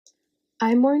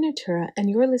I'm Maureen Natura,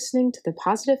 and you're listening to the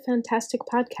Positive Fantastic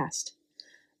podcast.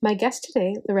 My guest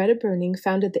today, Loretta Breuning,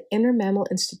 founded the Inner Mammal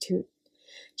Institute.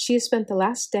 She has spent the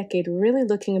last decade really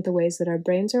looking at the ways that our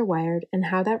brains are wired and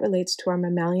how that relates to our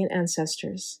mammalian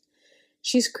ancestors.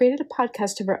 She's created a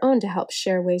podcast of her own to help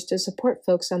share ways to support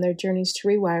folks on their journeys to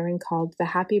rewiring called the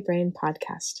Happy Brain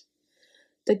Podcast.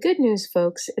 The good news,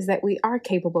 folks, is that we are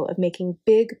capable of making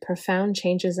big, profound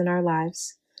changes in our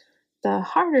lives. The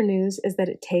harder news is that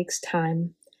it takes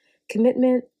time,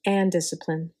 commitment, and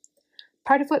discipline.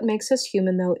 Part of what makes us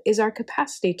human, though, is our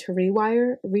capacity to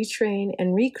rewire, retrain,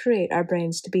 and recreate our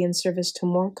brains to be in service to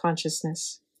more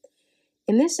consciousness.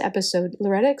 In this episode,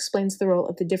 Loretta explains the role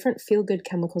of the different feel-good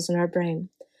chemicals in our brain.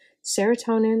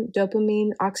 Serotonin,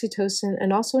 dopamine, oxytocin,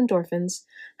 and also endorphins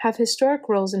have historic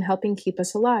roles in helping keep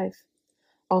us alive.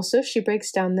 Also, she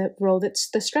breaks down the role that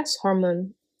the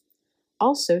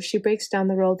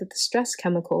stress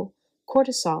chemical,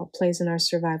 cortisol, plays in our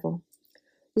survival.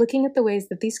 Looking at the ways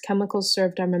that these chemicals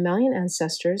served our mammalian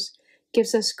ancestors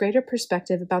gives us greater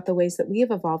perspective about the ways that we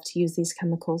have evolved to use these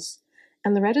chemicals.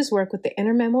 And Loretta's work with the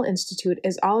Inner Mammal Institute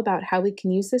is all about how we can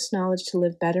use this knowledge to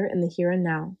live better in the here and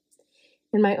now.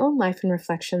 In my own life and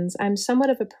reflections, I'm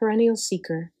somewhat of a perennial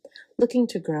seeker, looking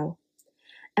to grow.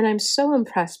 And I'm so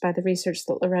impressed by the research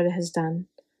that Loretta has done.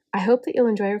 I hope that you'll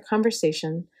enjoy our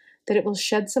conversation, that it will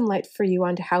shed some light for you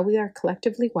onto how we are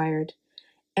collectively wired,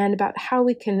 and about how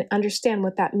we can understand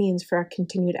what that means for our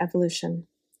continued evolution.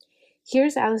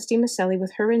 Here's Alice DiMaselli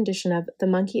with her rendition of The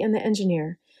Monkey and the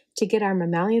Engineer to get our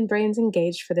mammalian brains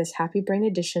engaged for this Happy Brain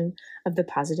edition of the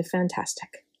Positive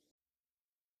Fantastic.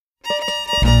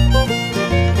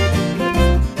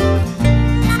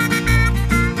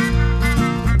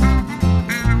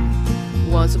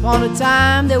 Once upon a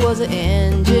time there was an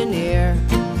engineer,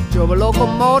 drove a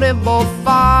locomotive both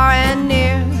far and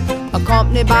near,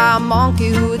 accompanied by a monkey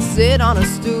who would sit on a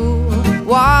stool,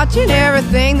 watching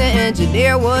everything the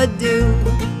engineer would do.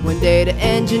 One day the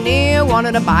engineer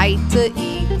wanted a bite to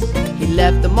eat. He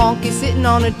left the monkey sitting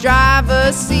on the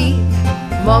driver's seat.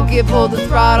 Monkey pulled the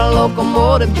throttle,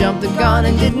 locomotive jumped the gun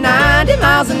and did 90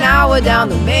 miles an hour down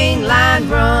the main line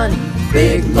run.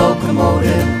 Big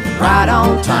locomotive, right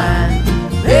on time.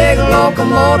 Big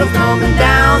locomotive coming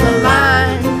down the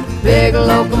line. Big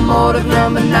locomotive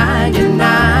number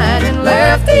 99, and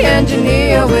left the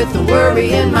engineer with a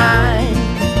worry in mind.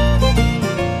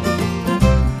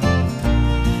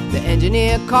 The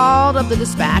engineer called up the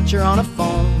dispatcher on a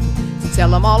phone to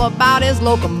tell him all about his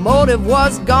locomotive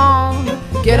was gone.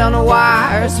 Get on the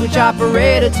wire, switch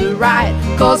operator to right,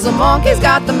 'cause the monkey's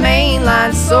got the main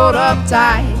line sewed up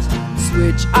tight.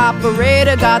 Switch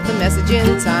operator got the message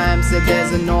in time, said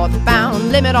there's a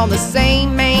northbound limit on the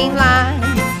same main line.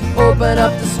 Open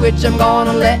up the switch, I'm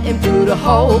gonna let him through the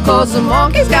hole, 'cause the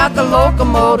monkey's got the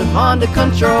locomotive under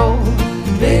control.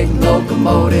 Big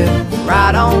locomotive,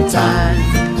 right on time.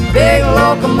 Big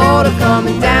locomotive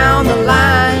coming down the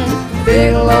line.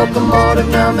 Big locomotive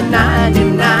number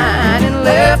 99, and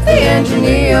left the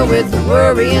engineer with a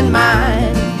worry in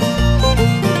mind.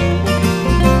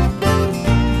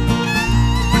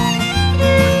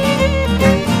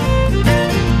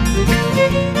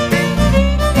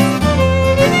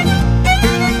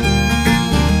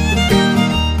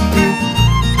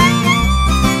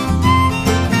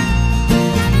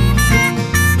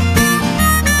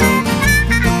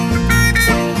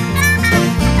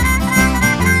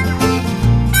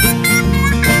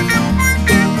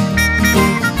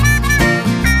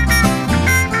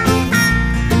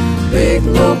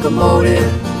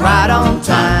 Locomotive, right on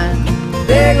time.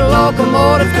 Big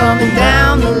locomotive coming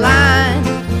down the line.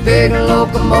 Big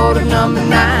locomotive number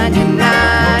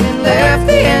 99, and left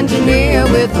the engineer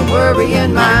with a worry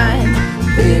in mind.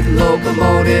 Big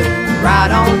locomotive,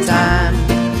 right on time.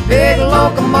 Big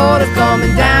locomotive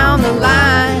coming down the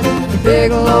line.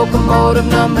 Big locomotive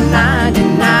number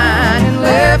 99, and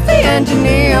left the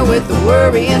engineer with a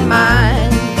worry in mind.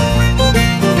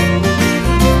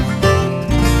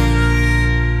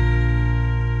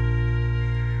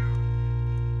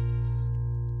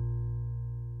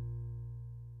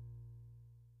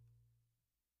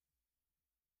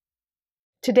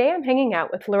 Today I'm hanging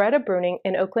out with Loretta Breuning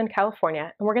in Oakland,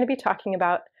 California, and we're going to be talking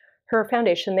about her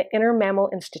foundation, the Inner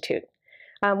Mammal Institute.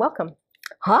 Welcome.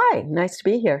 Hi, nice to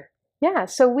be here. Yeah,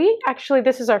 so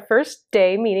this is our first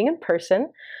day meeting in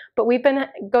person, but we've been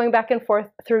going back and forth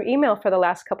through email for the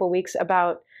last couple of weeks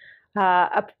about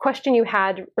a question you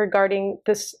had regarding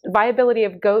this viability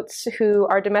of goats who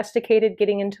are domesticated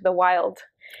getting into the wild.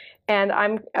 And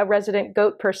I'm a resident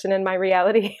goat person in my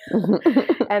reality.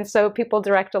 And so people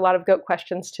direct a lot of goat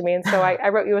questions to me. And so I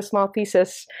wrote you a small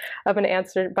thesis of an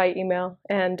answer by email.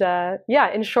 And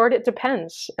in short, it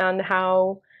depends on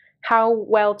how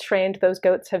well trained those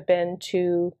goats have been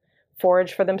to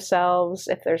forage for themselves,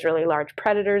 if there's really large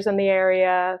predators in the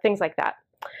area, things like that.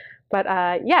 But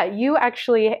you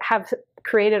actually have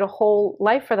created a whole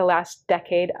life for the last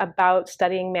decade about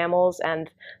studying mammals and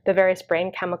the various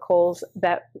brain chemicals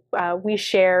that we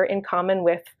share in common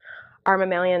with our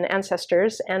mammalian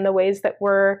ancestors, and the ways that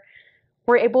we're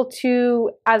able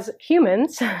to, as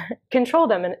humans, control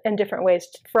them in different ways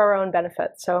for our own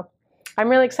benefit. So I'm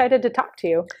really excited to talk to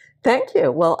you. Thank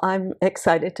you. Well, I'm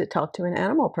excited to talk to an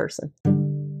animal person.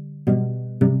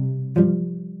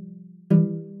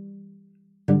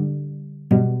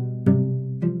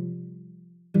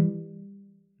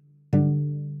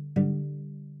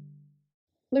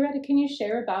 Loretta, can you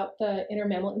share about the Inner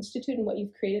Mammal Institute and what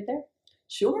you've created there?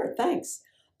 Sure, thanks.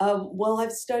 Well,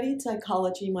 I've studied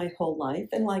psychology my whole life,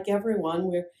 and like everyone,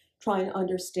 we're trying to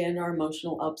understand our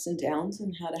emotional ups and downs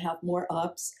and how to have more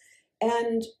ups.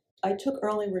 And I took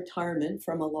early retirement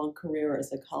from a long career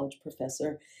as a college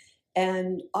professor,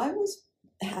 and I was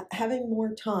having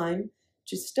more time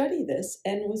to study this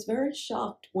and was very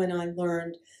shocked when I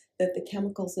learned that the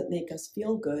chemicals that make us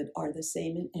feel good are the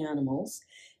same in animals.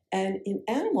 And in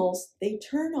animals, they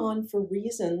turn on for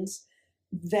reasons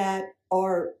that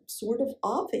are sort of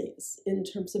obvious in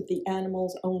terms of the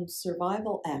animal's own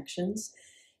survival actions.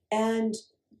 And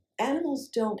animals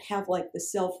don't have like the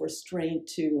self-restraint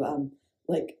to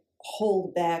like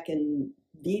hold back and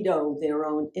veto their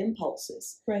own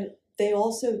impulses. Right. They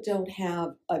also don't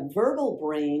have a verbal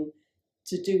brain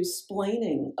to do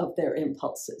splaining of their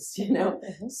impulses, you know?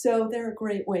 Mm-hmm. So they're a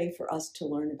great way for us to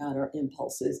learn about our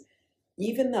impulses,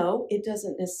 even though it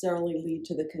doesn't necessarily lead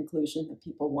to the conclusion that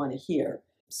people want to hear.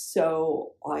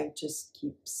 So I just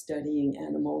keep studying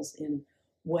animals in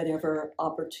whatever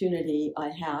opportunity I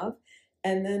have.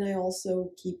 And then I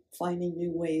also keep finding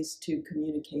new ways to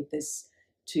communicate this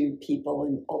to people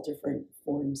in all different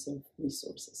forms of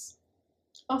resources.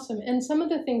 Awesome. And some of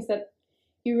the things that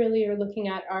you really are looking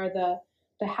at are the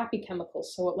happy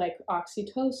chemicals. So like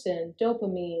oxytocin,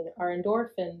 dopamine, our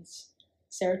endorphins,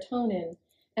 serotonin,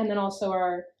 and then also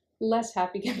our less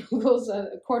happy chemicals,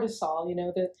 cortisol,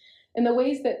 and the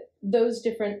ways that those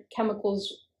different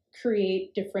chemicals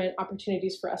create different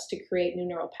opportunities for us to create new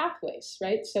neural pathways,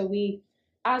 right? So we,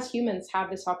 as humans, have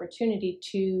this opportunity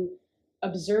to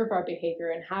observe our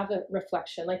behavior and have a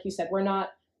reflection. Like you said, we're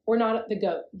not the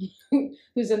goat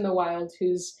who's in the wild,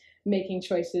 who's making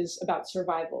choices about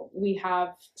survival. We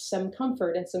have some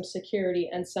comfort and some security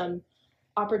and some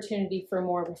opportunity for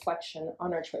more reflection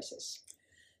on our choices.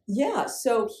 Yeah,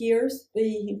 so here's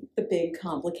the big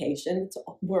complication.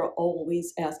 We're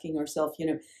always asking ourselves,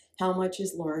 how much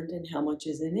is learned and how much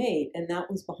is innate? And that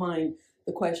was behind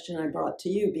the question I brought to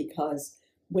you, because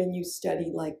when you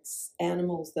study like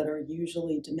animals that are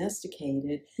usually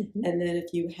domesticated, Mm-hmm. and then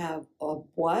if you have a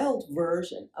wild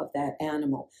version of that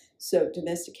animal, so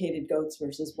domesticated goats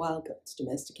versus wild goats,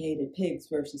 domesticated pigs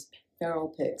versus feral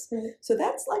pigs. Right. So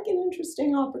that's like an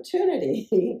interesting opportunity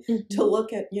Mm-hmm. to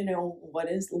look at, what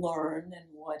is learned and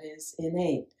what is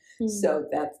innate. Mm-hmm. So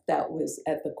that was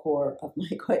at the core of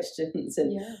my questions.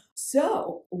 And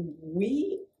so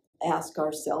we ask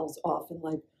ourselves often,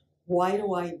 like, why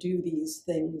do I do these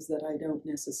things that I don't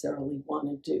necessarily want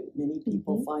to do? Many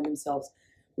people Mm-hmm. find themselves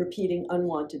repeating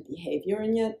unwanted behavior,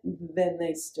 and yet then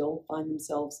they still find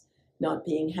themselves not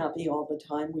being happy all the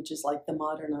time, which is like the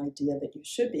modern idea that you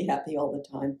should be happy all the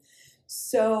time.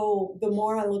 So the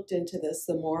more I looked into this,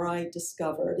 the more I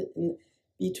discovered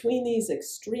between these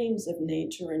extremes of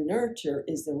nature and nurture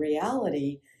is the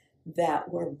reality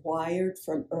that we're wired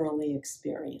from early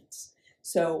experience.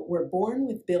 So we're born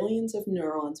with billions of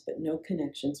neurons, but no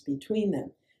connections between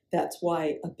them. That's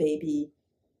why a baby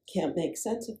can't make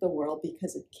sense of the world,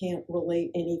 because it can't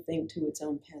relate anything to its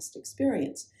own past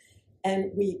experience.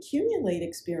 And we accumulate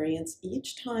experience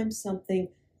each time something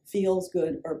feels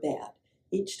good or bad.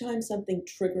 Each time something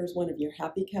triggers one of your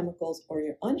happy chemicals or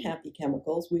your unhappy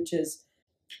chemicals, which is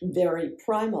very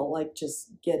primal, like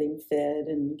just getting fed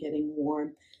and getting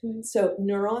warm. Mm-hmm. So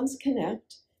neurons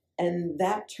connect, and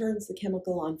that turns the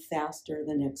chemical on faster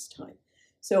the next time.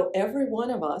 So every one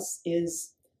of us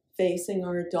is facing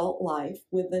our adult life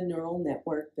with a neural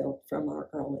network built from our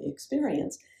early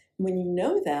experience. When you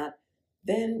know that,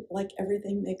 then like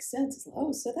everything makes sense. It's like,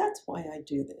 oh, so that's why I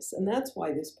do this, and that's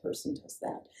why this person does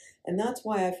that, and that's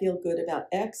why I feel good about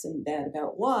X and bad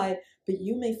about Y, but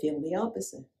you may feel the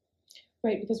opposite.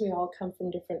 Right, because we all come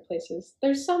from different places.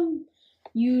 There's some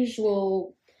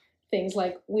usual things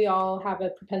like we all have a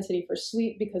propensity for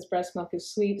sweet because breast milk is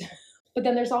sweet. But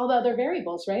then there's all the other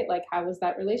variables, right? Like how was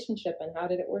that relationship and how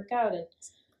did it work out? And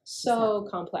so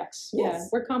complex. Yes. Yeah,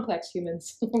 we're complex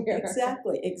humans.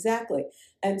 Exactly.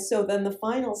 And so then the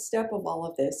final step of all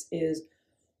of this is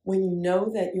when you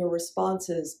know that your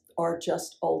responses are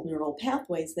just old neural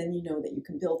pathways, then you know that you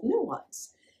can build new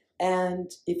ones.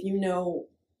 And if you know,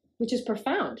 which is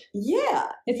profound.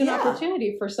 Yeah. It's an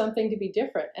opportunity for something to be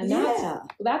different. And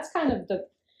that's kind of the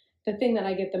thing that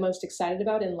I get the most excited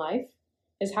about in life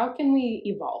is how can we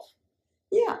evolve?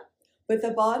 Yeah. But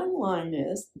the bottom line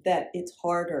is that it's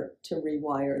harder to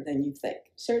rewire than you think.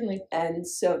 Certainly. And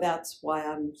so that's why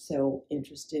I'm so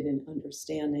interested in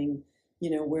understanding,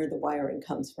 where the wiring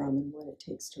comes from and what it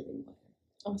takes to rewire.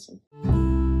 Awesome.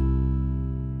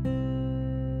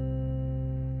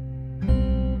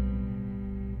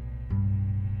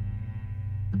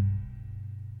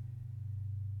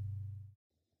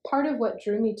 Part of what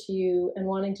drew me to you and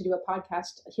wanting to do a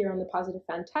podcast here on the Positive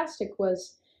Fantastic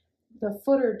was the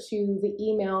footer to the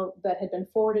email that had been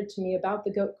forwarded to me about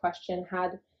the goat question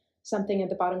had something at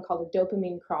the bottom called a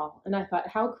dopamine crawl. And I thought,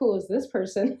 how cool is this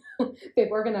person? They've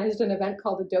organized an event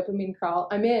called a dopamine crawl.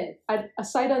 I'm in. A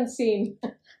sight unseen.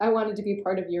 I wanted to be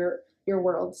part of your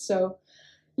world. So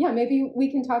yeah, maybe we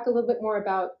can talk a little bit more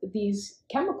about these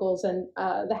chemicals and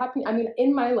the happiness. I mean,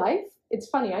 in my life, it's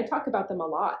funny. I talk about them a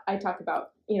lot. I talk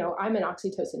about, I'm an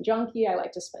oxytocin junkie. I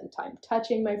like to spend time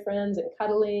touching my friends and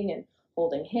cuddling and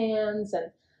holding hands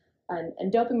and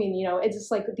dopamine, it's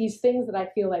just like these things that I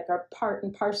feel like are part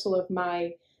and parcel of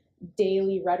my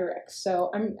daily rhetoric.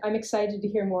 So I'm excited to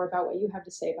hear more about what you have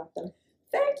to say about them.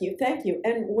 Thank you.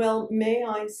 And well, may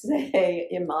I say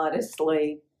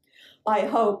immodestly, I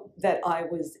hope that I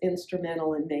was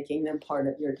instrumental in making them part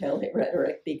of your daily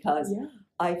rhetoric because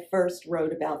I first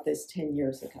wrote about this 10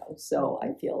 years ago. So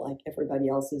I feel like everybody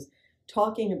else is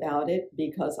talking about it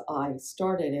because I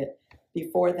started it.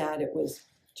 Before that, it was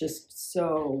just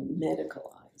so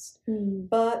medicalized.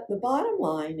 But the bottom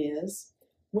line is,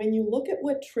 when you look at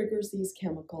what triggers these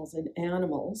chemicals in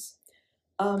animals,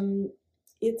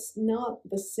 it's not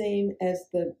the same as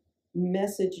the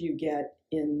message you get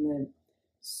in the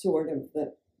sort of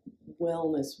the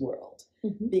wellness world.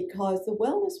 Because the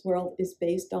wellness world is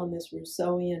based on this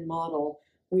Rousseauian model,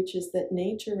 which is that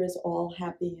nature is all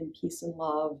happy and peace and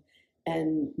love,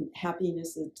 and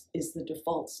happiness is the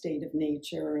default state of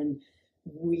nature, and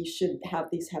we should have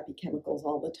these happy chemicals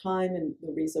all the time, and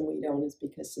the reason we don't is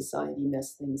because society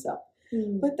messed things up.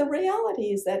 But the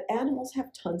reality is that animals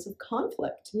have tons of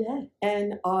conflict.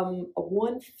 And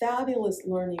one fabulous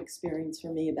learning experience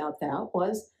for me about that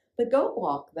was the goat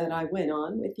walk that I went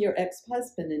on with your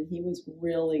ex-husband, and he was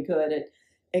really good at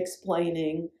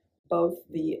explaining both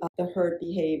the herd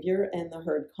behavior and the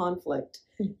herd conflict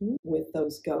with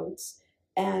those goats.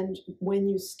 And when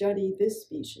you study this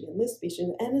species and this species,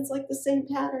 and it's like the same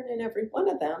pattern in every one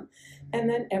of them, and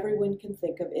then everyone can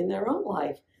think of in their own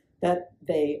life that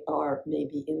they are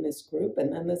maybe in this group,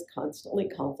 and then there's constantly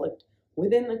conflict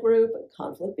within the group and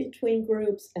conflict between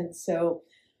groups. And so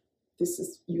this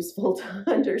is useful to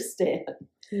understand.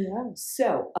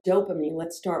 So dopamine,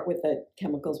 let's start with the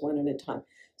chemicals one at a time.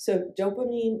 So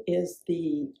dopamine is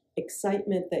the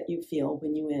excitement that you feel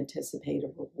when you anticipate a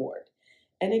reward.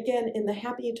 And again, in the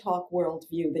happy talk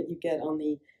worldview that you get on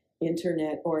the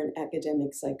internet or in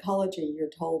academic psychology, you're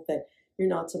told that you're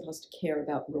not supposed to care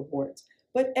about rewards.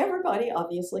 But everybody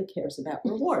obviously cares about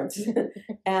rewards.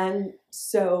 And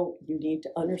so you need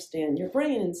to understand your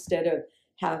brain instead of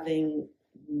having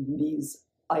these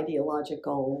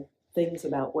ideological things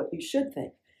about what you should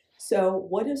think. So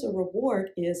what is a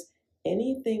reward is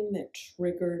anything that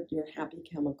triggered your happy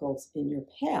chemicals in your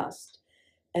past.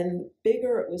 And the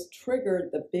bigger it was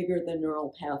triggered, the bigger the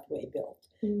neural pathway built.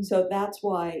 So that's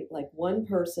why, like, one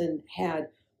person had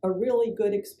a really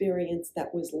good experience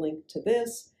that was linked to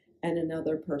this, and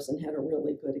another person had a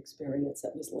really good experience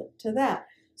that was linked to that.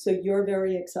 So you're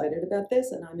very excited about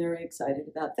this, and I'm very excited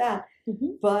about that.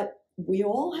 But we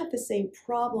all have the same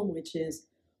problem, which is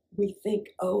we think,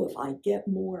 oh, if I get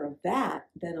more of that,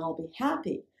 then I'll be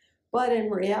happy. But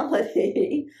in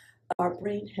reality, our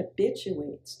brain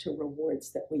habituates to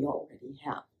rewards that we already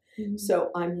have.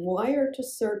 So I'm wired to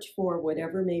search for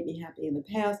whatever made me happy in the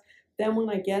past. Then when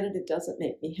I get it, it doesn't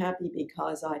make me happy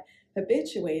because I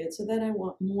habituated, so then I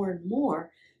want more and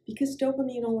more, because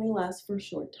dopamine only lasts for a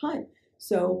short time.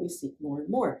 So we seek more and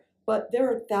more. But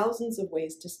there are thousands of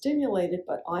ways to stimulate it,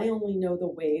 but I only know the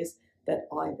ways that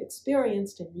I've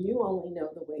experienced, and you only know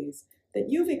the ways that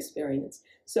you've experienced.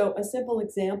 So a simple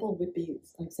example would be,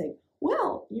 I'm saying,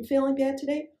 well, you feeling bad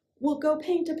today? Well, go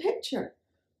paint a picture.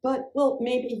 But, well,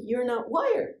 maybe you're not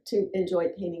wired to enjoy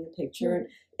painting a picture. And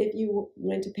if you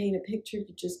went to paint a picture,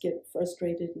 you just get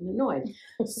frustrated and annoyed.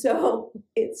 So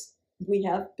we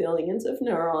have billions of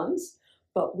neurons,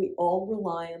 but we all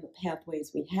rely on the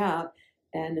pathways we have.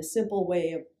 And a simple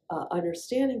way of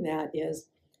understanding that is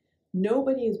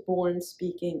nobody is born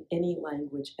speaking any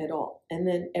language at all. And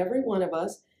then every one of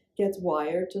us gets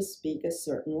wired to speak a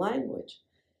certain language,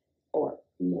 or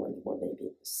more than one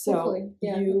maybe. So Hopefully,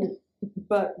 yeah.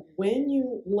 But when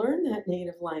you learn that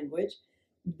native language,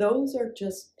 those are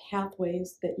just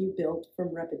pathways that you built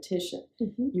from repetition.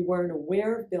 You weren't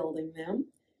aware of building them.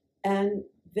 And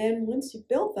then once you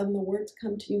built them, the words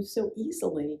come to you so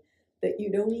easily that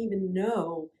you don't even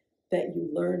know that you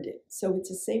learned it. So it's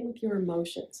the same with your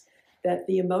emotions, that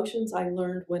the emotions I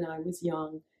learned when I was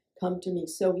young come to me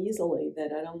so easily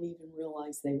that I don't even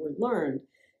realize they were learned.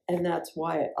 And that's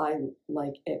why I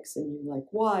like X and you like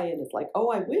Y. And it's like, oh,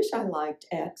 I wish I liked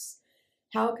X.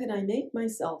 How can I make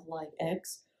myself like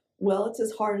X? Well, it's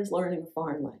as hard as learning a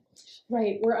foreign language.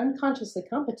 Right. We're unconsciously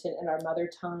competent in our mother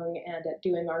tongue and at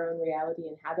doing our own reality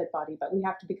and habit body, but we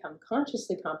have to become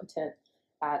consciously competent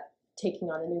at taking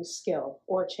on a new skill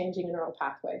or changing a neural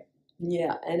pathway.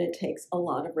 Yeah, and it takes a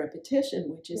lot of repetition,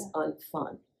 which is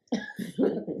unfun.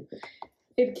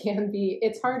 It can be.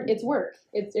 It's hard. It's work.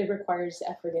 It requires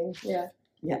efforting. Yeah.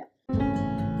 Yeah.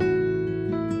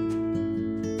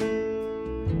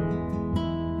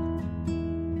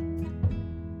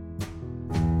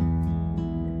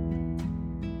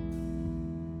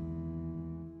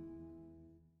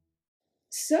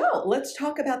 So let's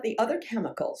talk about the other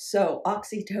chemicals. So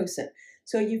oxytocin.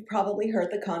 So you've probably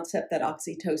heard the concept that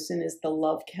oxytocin is the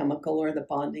love chemical or the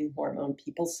bonding hormone,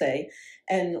 people say.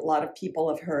 And a lot of people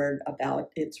have heard about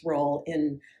its role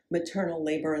in maternal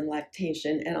labor and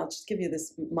lactation. And I'll just give you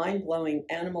this mind-blowing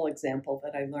animal example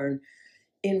that I learned.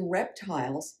 In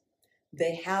reptiles,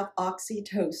 they have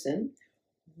oxytocin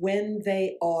when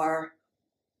they are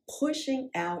pushing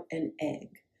out an egg.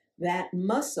 That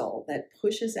muscle that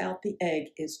pushes out the egg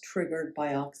is triggered by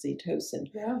oxytocin,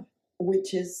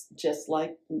 which is just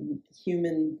like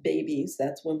human babies.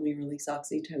 That's when we release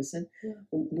oxytocin,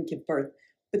 when we give birth.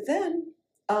 But then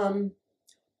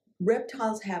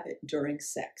reptiles have it during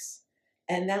sex,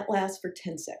 and that lasts for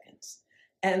 10 seconds.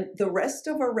 And the rest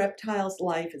of a reptile's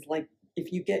life is like,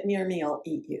 if you get near me, I'll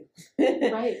eat you.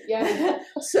 Right, yeah.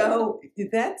 So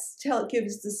gives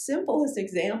the simplest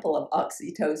example of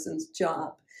oxytocin's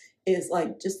job is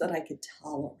like just that I could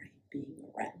tolerate being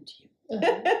around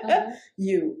you,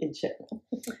 you in general.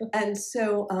 And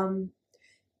so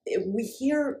we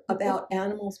hear about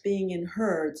animals being in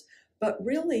herds, but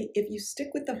really if you stick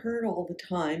with the herd all the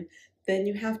time, then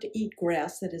you have to eat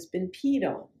grass that has been peed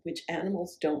on, which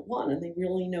animals don't want, and they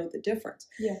really know the difference.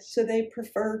 Yes. So they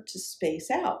prefer to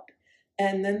space out.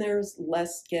 And then there's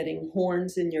less getting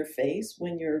horns in your face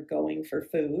when you're going for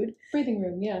food. Breathing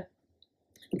room, yeah.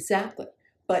 Exactly.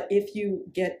 But if you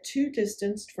get too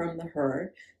distanced from the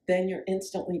herd, then you're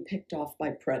instantly picked off by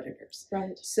predators.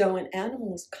 Right. So an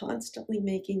animal is constantly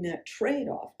making that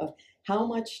trade-off of how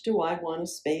much do I want to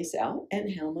space out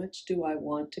and how much do I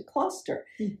want to cluster?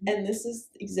 And this is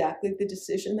exactly the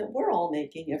decision that we're all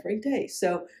making every day.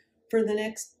 So for the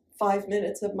next 5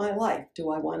 minutes of my life,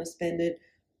 do I want to spend it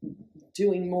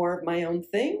doing more of my own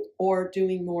thing or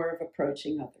doing more of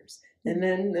approaching others? And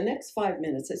then the next 5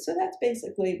 minutes. So that's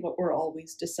basically what we're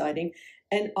always deciding.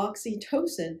 And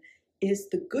oxytocin is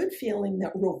the good feeling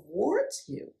that rewards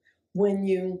you when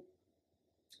you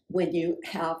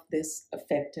have this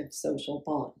effective social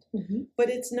bond.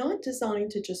 But it's not designed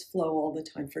to just flow all the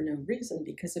time for no reason,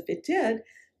 because if it did,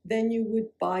 then you would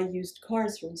buy used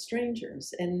cars from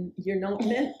strangers, and you're not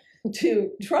meant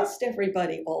to trust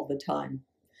everybody all the time.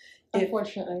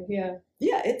 Unfortunately, yeah.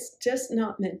 Yeah, it's just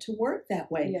not meant to work that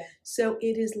way. Yeah. So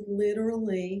it is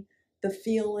literally the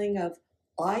feeling of,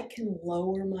 I can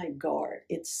lower my guard.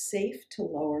 It's safe to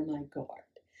lower my guard.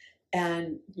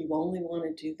 And you only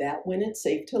want to do that when it's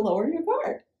safe to lower your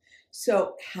guard.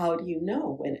 So how do you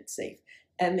know when it's safe?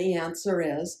 And the answer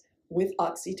is with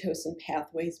oxytocin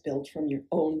pathways built from your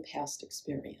own past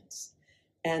experience.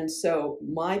 And so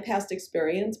my past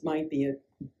experience might be a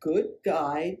good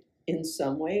guide in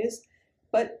some ways,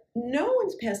 but no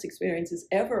one's past experience is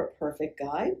ever a perfect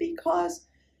guide, because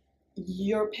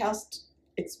your past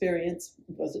experience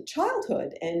was a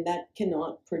childhood, and that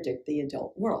cannot predict the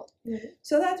adult world.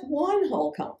 So that's one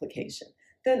whole complication.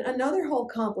 Then another whole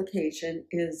complication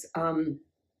is,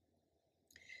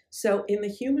 so in the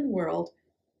human world,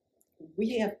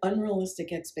 we have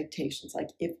unrealistic expectations. Like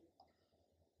if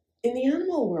in the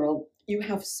animal world, you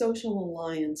have social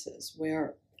alliances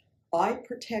where I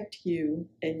protect you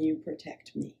and you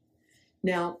protect me.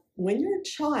 Now, when you're a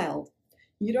child,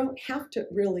 you don't have to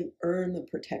really earn the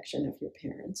protection of your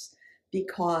parents,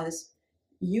 because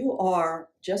you are,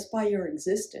 just by your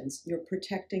existence, you're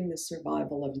protecting the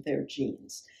survival of their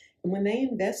genes. And when they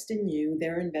invest in you,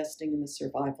 they're investing in the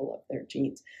survival of their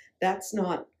genes. That's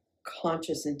not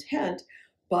conscious intent,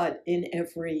 but in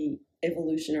every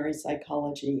evolutionary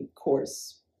psychology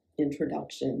course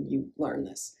introduction, you learn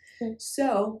this. Okay.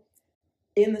 So,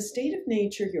 in the state of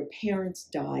nature, your parents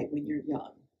die when you're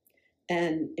young.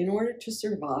 And in order to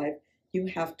survive, you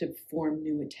have to form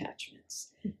new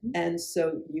attachments. Mm-hmm. And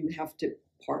so you have to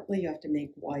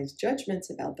make wise judgments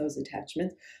about those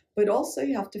attachments, but also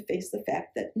you have to face the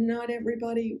fact that not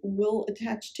everybody will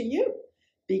attach to you.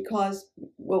 Because,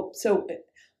 so a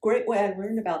great way I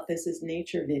learned about this is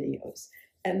nature videos.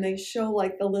 And they show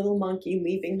like the little monkey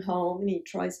leaving home, and he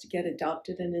tries to get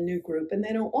adopted in a new group, and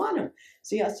they don't want him.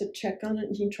 So he has to check on it,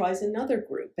 and he tries another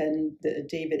group. And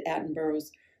David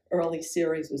Attenborough's early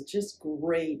series was just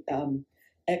great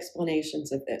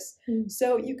explanations of this. Mm-hmm.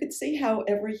 So you could see how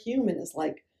every human is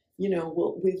like,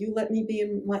 will you let me be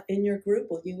in your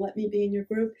group? Will you let me be in your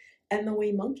group? And the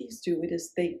way monkeys do it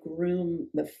is they groom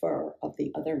the fur of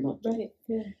the other monkey. Right.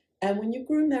 Yeah. And when you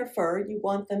groom their fur, you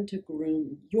want them to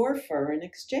groom your fur in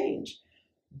exchange.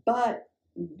 But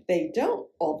they don't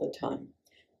all the time.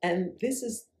 And this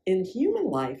is, in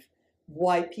human life,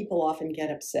 why people often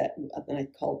get upset, and I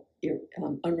call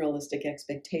unrealistic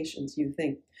expectations. You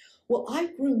think, well, I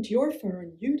groomed your fur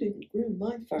and you didn't groom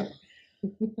my fur.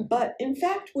 But in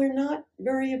fact, we're not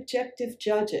very objective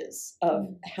judges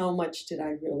of how much did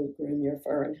I really groom your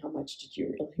fur and how much did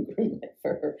you really groom my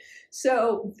fur.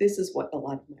 So this is what a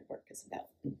lot of my work is about.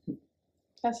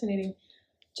 Fascinating.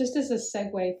 Just as a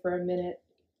segue for a minute,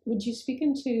 would you speak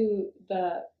into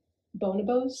the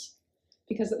bonobos?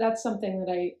 Because that's something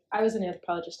that I was an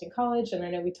anthropologist in college, and I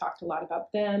know we talked a lot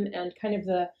about them and kind of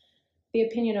the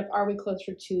opinion of, are we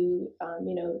closer to,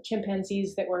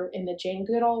 chimpanzees that were in the Jane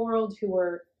Goodall world, who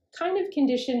were kind of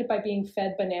conditioned by being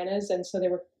fed bananas, and so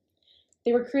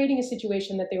they were creating a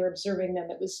situation that they were observing them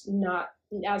that was not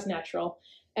as natural,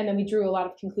 and then we drew a lot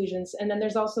of conclusions. And then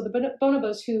there's also the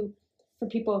bonobos, who, for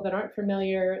people that aren't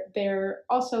familiar, they're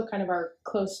also kind of our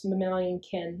close mammalian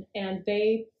kin, and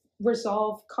they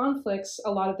resolve conflicts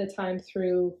a lot of the time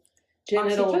through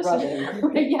Genital oxytocin.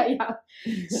 rubbing. Yeah.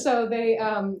 So they,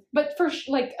 but for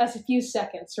like a few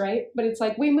seconds, right? But it's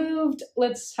like, we moved,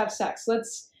 let's have sex.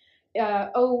 Let's,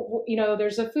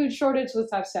 there's a food shortage,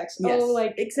 let's have sex.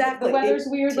 Yes, exactly. The weather's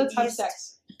weird, let's have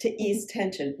sex. To ease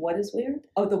tension. What is weird?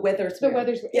 Oh, the weather's weird. The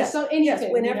weather's weird. Yes. So anything. Yes,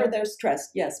 whenever there's stress.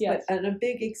 Yes. Yes. But a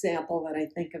big example that I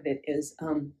think of it is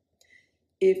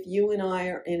if you and I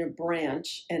are in a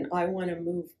branch and I want to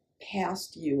move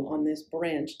past you on this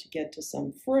branch to get to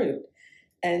some fruit,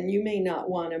 and you may not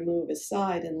want to move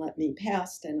aside and let me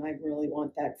past, and I really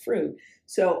want that fruit.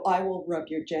 So I will rub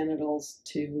your genitals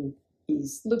to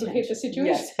ease lubricate the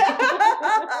situation. Yes.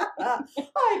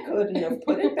 I couldn't have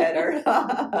put it better.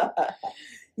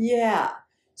 Yeah.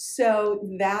 So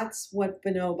that's what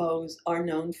bonobos are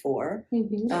known for.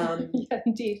 Mm-hmm. Yeah,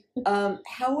 indeed.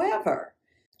 However,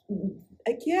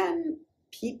 again,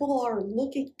 people are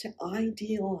looking to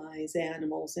idealize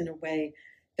animals in a way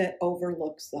that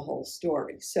overlooks the whole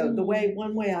story. So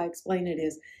one way I explain it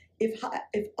is, if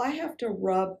I have to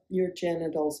rub your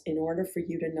genitals in order for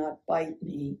you to not bite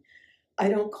me, I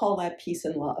don't call that peace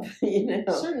and love,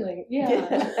 Certainly,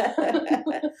 yeah.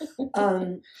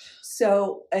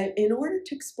 So in order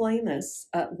to explain this,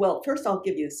 first I'll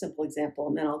give you a simple example,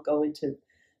 and then I'll go into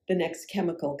the next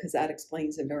chemical, because that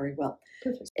explains it very well.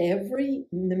 Perfect. Every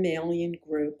mammalian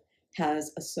group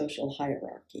has a social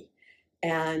hierarchy,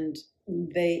 and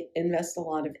they invest a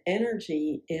lot of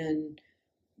energy in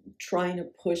trying to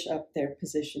push up their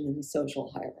position in the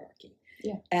social hierarchy.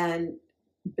 Yeah. And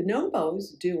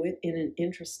bonobos do it in an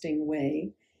interesting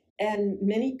way. And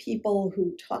many people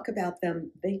who talk about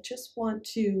them, they just want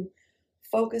to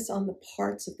focus on the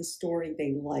parts of the story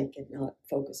they like and not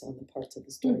focus on the parts of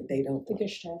the story they don't like. The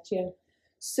Gestalt, yeah.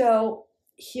 So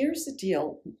here's the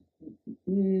deal.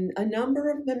 A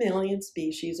number of mammalian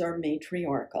species are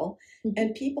matriarchal,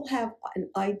 and people have an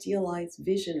idealized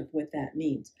vision of what that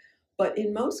means. But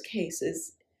in most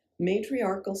cases,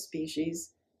 matriarchal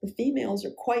species, the females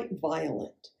are quite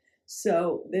violent.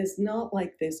 So there's not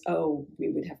like this, oh, we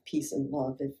would have peace and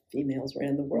love if females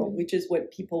ran the world, which is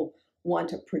what people want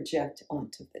to project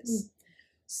onto this.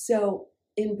 So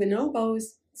in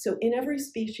bonobos, so in every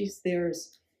species,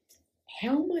 there's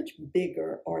how much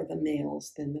bigger are the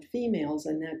males than the females,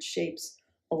 and that shapes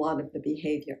a lot of the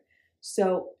behavior.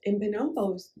 So in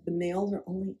bonobos, the males are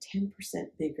only 10%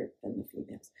 bigger than the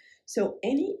females. So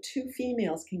any two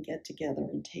females can get together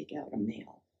and take out a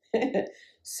male.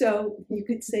 So you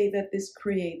could say that this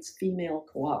creates female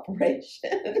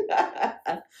cooperation.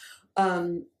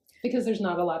 Because there's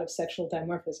not a lot of sexual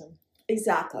dimorphism.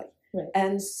 Exactly. Right.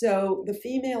 And so the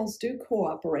females do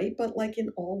cooperate, but like in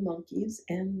all monkeys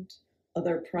and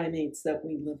other primates that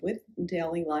we live with in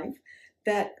daily life,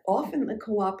 that often the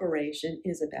cooperation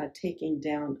is about taking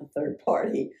down a third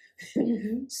party.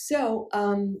 Mm-hmm. So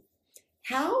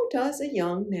how does a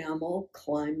young mammal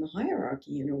climb the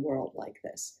hierarchy in a world like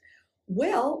this?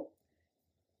 Well,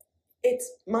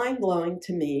 it's mind-blowing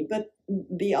to me, but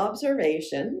the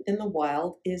observation in the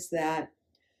wild is that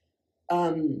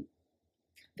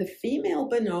the female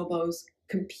bonobos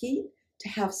compete to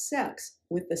have sex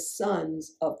with the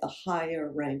sons of the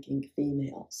higher-ranking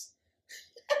females.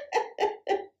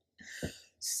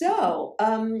 So,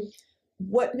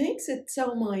 what makes it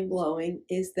so mind-blowing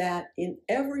is that in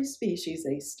every species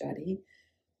they study,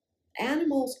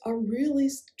 animals are really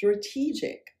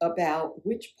strategic about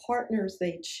which partners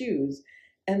they choose,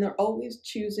 and they're always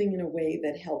choosing in a way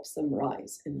that helps them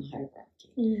rise in the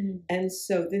hierarchy. Mm-hmm. And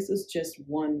so this is just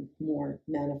one more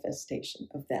manifestation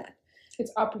of that.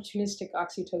 It's opportunistic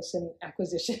oxytocin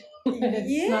acquisition. Yeah.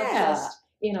 It's not just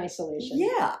in isolation.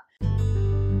 Yeah.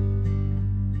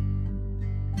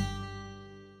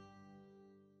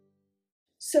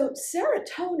 So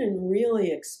serotonin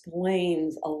really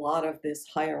explains a lot of this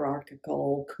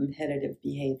hierarchical competitive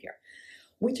behavior,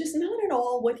 which is not at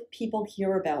all what people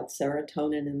hear about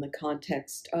serotonin in the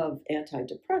context of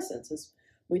antidepressants,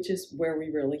 which is where we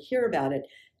really hear about it.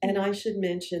 And I should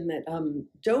mention that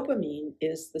dopamine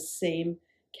is the same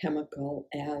chemical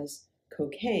as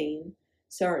cocaine.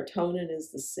 Serotonin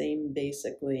is the same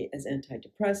basically as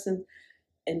antidepressant.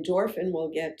 Endorphin, we'll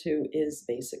get to, is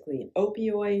basically an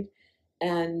opioid.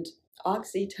 And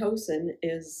oxytocin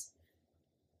is,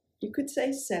 you could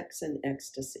say, sex and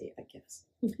ecstasy, I guess.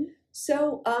 Mm-hmm.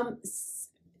 So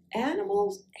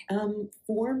animals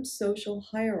form social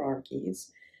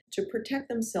hierarchies to protect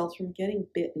themselves from getting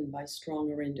bitten by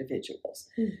stronger individuals.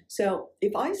 Mm-hmm. So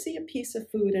if I see a piece of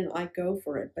food and I go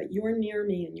for it, but you're near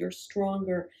me and you're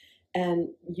stronger and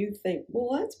you think,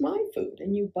 well, that's my food,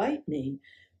 and you bite me,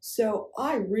 so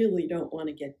I really don't want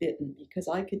to get bitten because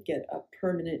I could get a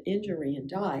permanent injury and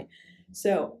die.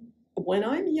 So when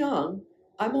I'm young,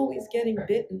 I'm always getting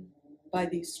bitten by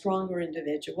these stronger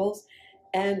individuals,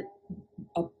 and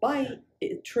a bite,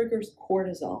 it triggers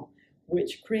cortisol,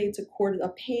 which creates a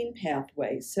pain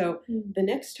pathway. So the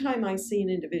next time I see an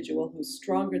individual who's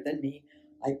stronger than me,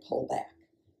 I pull back.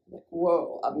 Like,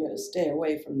 whoa, I'm going to stay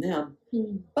away from them.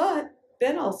 But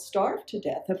then I'll starve to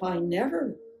death if I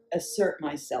never assert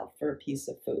myself for a piece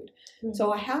of food.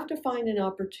 So I have to find an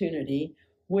opportunity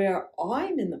where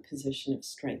I'm in the position of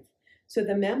strength. So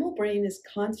the mammal brain is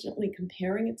constantly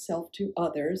comparing itself to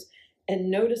others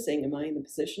and noticing, am I in the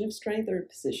position of strength or a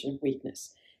position of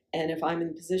weakness? And if I'm in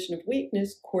the position of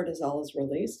weakness, cortisol is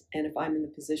released. And if I'm in the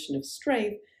position of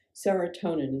strength,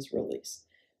 serotonin is released.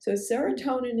 So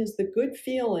serotonin is the good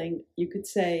feeling, you could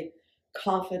say,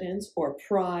 confidence or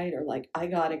pride, or like, I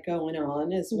got it going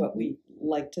on, is what we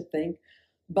like to think.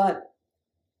 But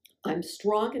I'm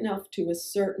strong enough to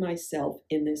assert myself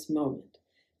in this moment.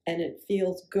 And it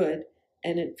feels good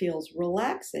and it feels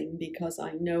relaxing because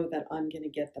I know that I'm going to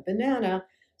get the banana,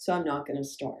 so I'm not going to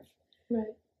starve.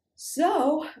 Right.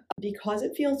 So because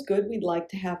it feels good, we'd like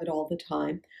to have it all the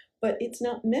time, but it's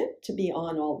not meant to be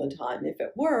on all the time. If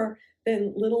it were,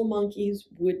 then little monkeys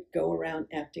would go around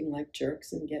acting like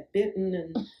jerks and get bitten,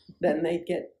 and then they'd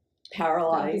get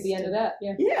paralyzed. That'd be the end of that,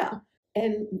 yeah. Yeah.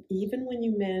 And even when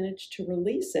you manage to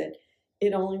release it,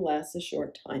 it only lasts a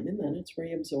short time and then it's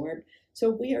reabsorbed.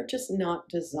 So we are just not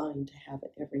designed to have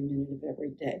it every minute of every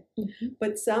day.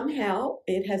 But somehow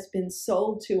it has been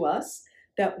sold to us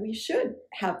that we should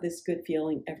have this good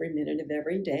feeling every minute of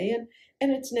every day.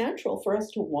 And it's natural for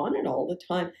us to want it all the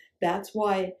time. That's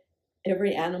why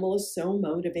every animal is so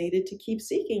motivated to keep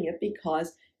seeking it,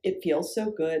 because it feels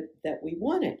so good that we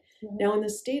want it. Right. Now, in the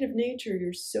state of nature,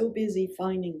 you're so busy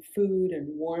finding food and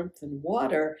warmth and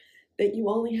water that you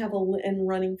only have and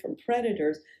running from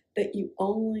predators, that you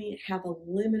only have a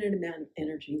limited amount of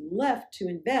energy left to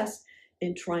invest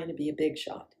in trying to be a big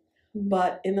shot.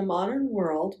 But in the modern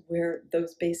world, where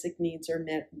those basic needs are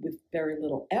met with very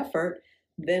little effort,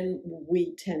 then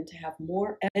we tend to have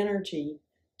more energy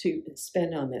to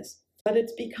spend on this. But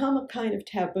it's become a kind of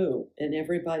taboo, and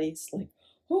everybody's like,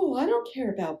 oh, I don't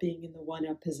care about being in the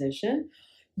one-up position.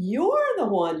 You're the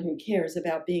one who cares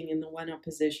about being in the one-up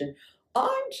position.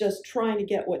 I'm just trying to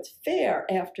get what's fair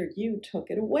after you took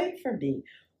it away from me.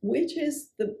 which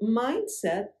is the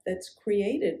mindset that's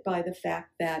created by the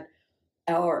fact that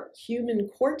our human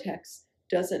cortex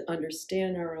doesn't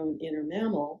understand our own inner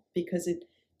mammal because it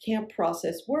can't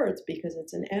process words because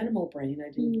it's an animal brain.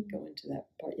 I didn't go into that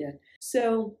part yet.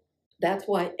 So that's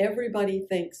why everybody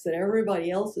thinks that everybody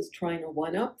else is trying to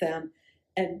one-up them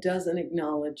and doesn't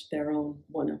acknowledge their own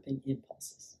one-upping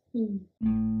impulses.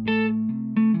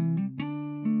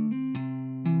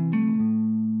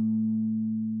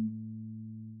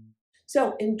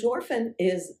 So endorphin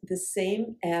is the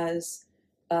same as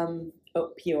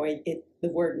opioid. The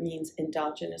word means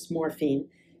endogenous morphine.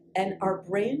 And our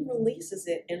brain releases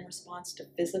it in response to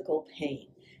physical pain.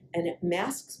 And it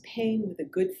masks pain with a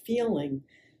good feeling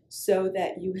so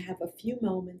that you have a few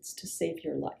moments to save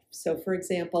your life. So for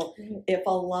example, if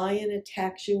a lion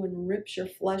attacks you and rips your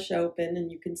flesh open,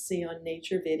 and you can see on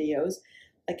nature videos,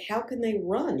 like how can they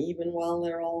run even while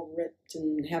they're all ripped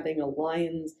and having a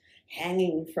lion's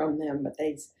hanging from them? But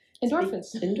they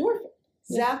Endorphins. Endorphin,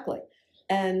 exactly.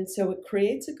 And so it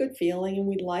creates a good feeling, and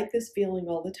we like this feeling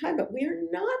all the time, but we are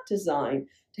not designed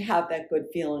to have that good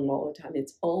feeling all the time.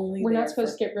 It's only We're not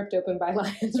supposed to get ripped open by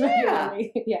lions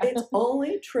regularly. Yeah. It's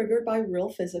only triggered by real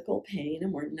physical pain,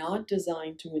 and we're not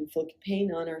designed to inflict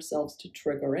pain on ourselves to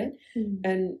trigger it.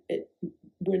 And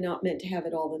we're not meant to have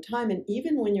it all the time. And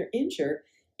even when you're injured,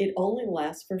 it only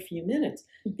lasts for a few minutes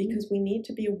because we need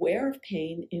to be aware of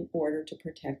pain in order to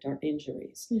protect our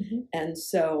injuries. And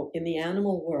so in the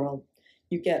animal world,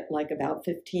 you get like about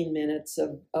 15 minutes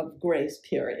of grace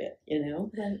period, you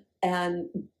know? Right. And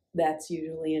that's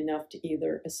usually enough to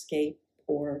either escape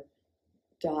or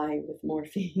die with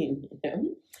morphine, you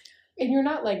know? And you're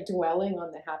not like dwelling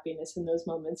on the happiness in those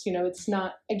moments. You know, it's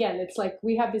not, again, it's like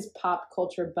we have this pop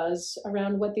culture buzz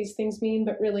around what these things mean,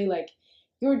 but really like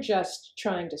you're just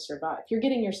trying to survive. You're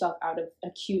getting yourself out of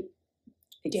acute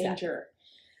danger.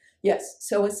 Yes.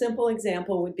 So a simple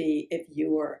example would be if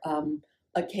you were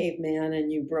a caveman and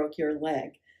you broke your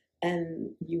leg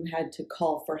and you had to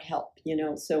call for help, you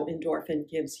know, so endorphin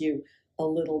gives you a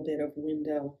little bit of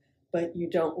window, but you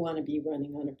don't want to be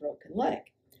running on a broken leg.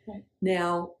 Right.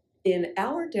 Now, in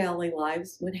our daily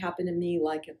lives, what happened to me,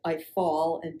 like if I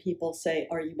fall and people say,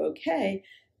 "Are you okay?"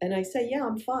 And I say, "Yeah,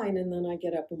 I'm fine." And then I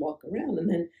get up and walk around. And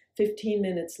then 15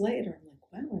 minutes later, I'm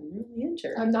like, "Wow, I'm really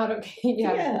injured. I'm not okay."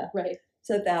 Yeah. Right.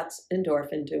 So that's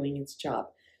endorphin doing its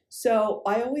job. So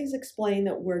I always explain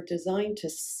that we're designed to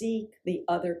seek the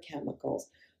other chemicals,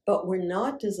 but we're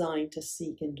not designed to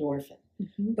seek endorphin.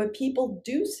 But people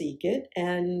do seek it,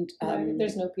 and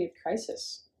there's an opiate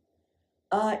crisis.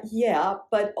 Yeah,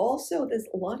 but also there's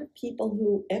a lot of people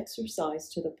who exercise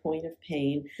to the point of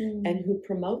pain and who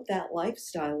promote that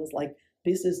lifestyle as like,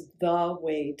 this is the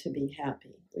way to be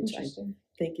happy, which I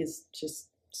think is just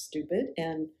stupid,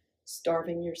 and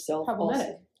starving yourself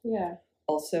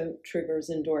also triggers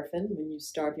endorphin when you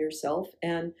starve yourself.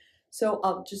 And so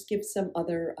I'll just give some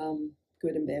other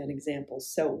good and bad examples.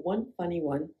 So one funny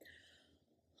one,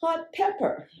 hot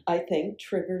pepper, I think,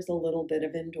 triggers a little bit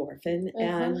of endorphin,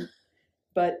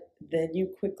 but then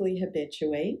you quickly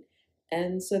habituate,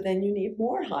 and so then you need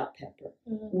more hot pepper,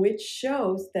 which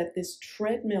shows that this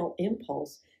treadmill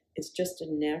impulse is just a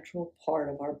natural part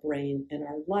of our brain and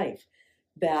our life,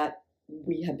 that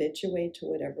we habituate to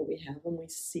whatever we have and we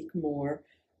seek more,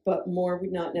 but more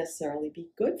would not necessarily be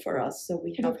good for us, so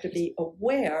we have to be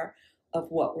aware of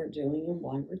what we're doing and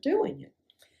why we're doing it.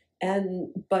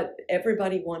 But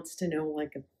everybody wants to know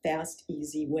like a fast,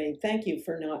 easy way. Thank you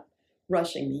for not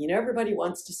rushing me. You know, everybody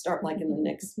wants to start like in the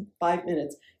next 5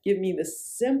 minutes. Give me the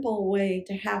simple way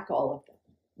to hack all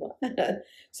of them.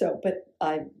 So, but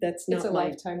that's not it's a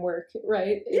lifetime work,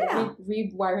 right? Yeah.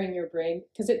 Rewiring your brain,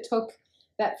 because it took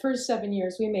that first 7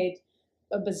 years. We made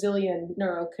a bazillion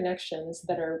neural connections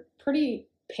that are pretty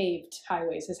paved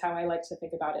highways, is how I like to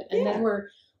think about it. And then we're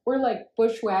like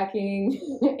bushwhacking.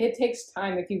 It takes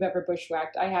time. If you've ever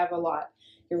bushwhacked, I have a lot.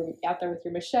 You're out there with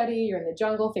your machete. You're in the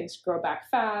jungle. Things grow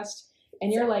back fast.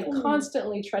 And you're like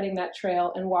constantly treading that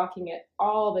trail and walking it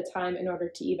all the time in order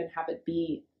to even have it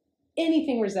be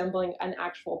anything resembling an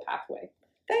actual pathway.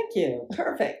 Thank you.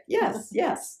 Perfect. Yes,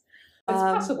 yes. It's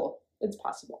possible. It's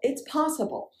possible. It's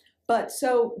possible. But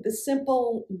so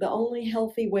the only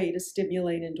healthy way to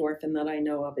stimulate endorphin that I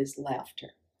know of is laughter.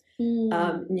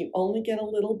 You only get a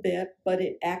little bit, but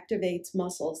it activates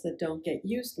muscles that don't get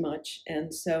used much.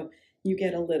 And so you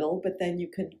get a little, but then you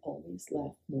can always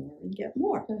laugh more and get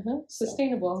more.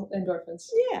 Sustainable endorphins.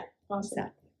 Yeah. Awesome.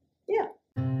 Exactly. Yeah.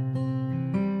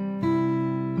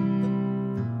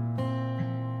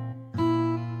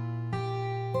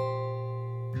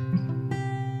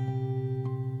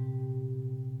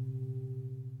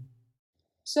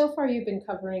 So far, you've been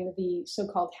covering the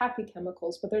so-called happy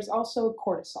chemicals, but there's also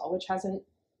cortisol, which has a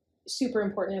super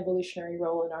important evolutionary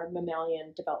role in our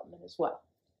mammalian development as well.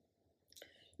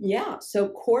 Yeah, so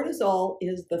cortisol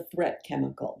is the threat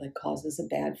chemical that causes a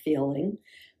bad feeling.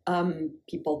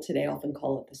 People today often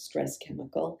call it the stress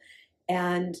chemical.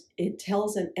 And it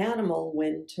tells an animal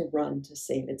when to run to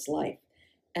save its life.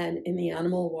 And in the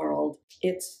animal world,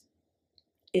 it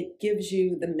gives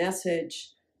you the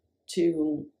message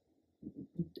to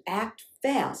act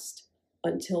fast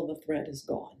until the threat is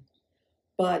gone.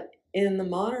 But in the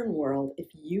modern world,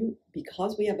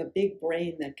 because we have a big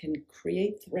brain that can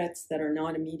create threats that are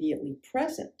not immediately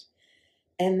present,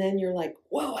 and then you're like,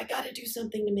 whoa, I got to do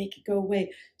something to make it go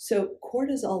away. So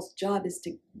cortisol's job is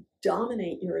to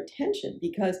dominate your attention,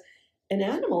 because an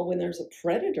animal, when there's a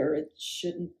predator, it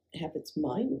shouldn't have its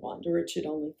mind wander. It should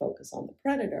only focus on the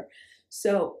predator.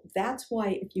 So that's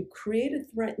why if you create a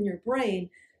threat in your brain,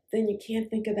 then you can't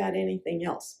think about anything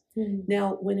else. Mm-hmm.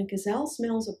 Now, when a gazelle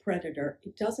smells a predator,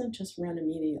 it doesn't just run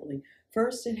immediately.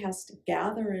 First, it has to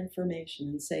gather information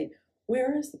and say,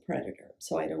 where is the predator?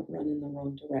 So I don't run in the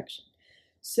wrong direction.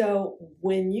 So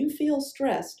when you feel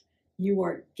stressed, you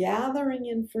are gathering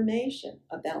information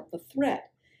about the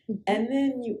threat. Mm-hmm. And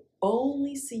then you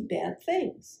only see bad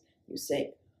things. You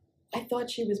say, I thought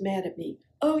she was mad at me.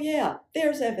 Oh yeah,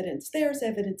 there's evidence, there's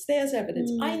evidence, there's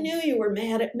evidence. I knew you were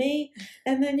mad at me.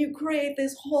 And then you create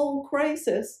this whole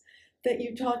crisis that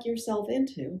you talk yourself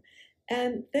into.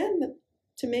 And then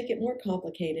to make it more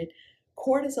complicated,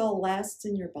 cortisol lasts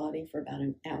in your body for about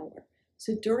an hour.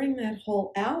 So during that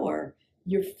whole hour,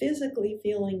 you're physically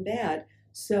feeling bad.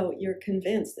 So you're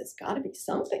convinced there's got to be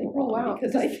something wrong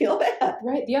because I feel bad.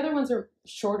 Right. The other ones are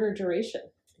shorter duration.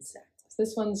 Exactly. So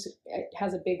this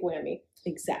has a big whammy.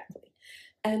 Exactly.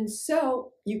 And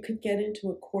so you could get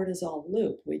into a cortisol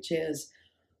loop, which is,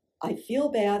 I feel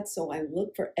bad, so I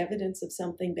look for evidence of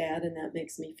something bad, and that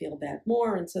makes me feel bad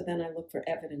more. And so then I look for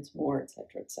evidence more, et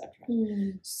cetera, et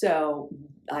cetera. So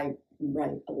I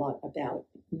write a lot about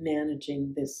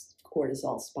managing this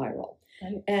cortisol spiral.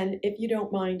 Right. And if you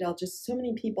don't mind, so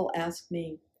many people ask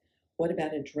me, what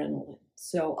about adrenaline?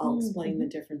 So I'll explain the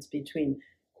difference between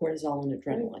cortisol and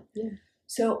adrenaline. Right. Yeah.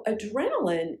 So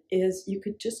adrenaline is, you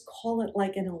could just call it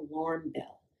like an alarm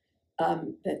bell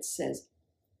that says,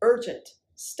 urgent,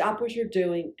 stop what you're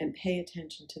doing and pay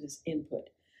attention to this input.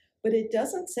 But it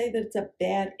doesn't say that it's a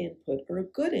bad input or a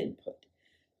good input.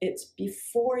 It's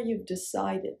before you've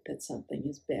decided that something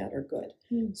is bad or good.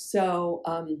 So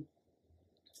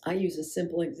I use a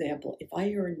simple example. If I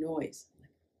hear a noise, I'm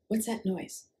like, what's that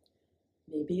noise?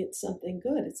 Maybe it's something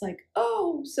good. It's like,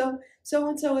 oh,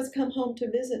 so-and-so has come home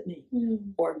to visit me.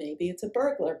 Or maybe it's a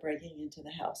burglar breaking into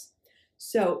the house.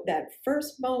 So that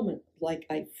first moment, like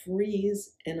I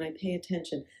freeze and I pay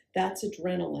attention, that's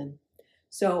adrenaline.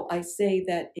 So I say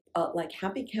that like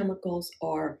happy chemicals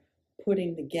are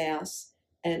putting the gas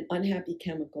and unhappy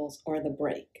chemicals are the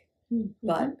brake.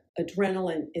 But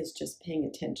adrenaline is just paying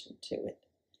attention to it.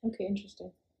 Okay,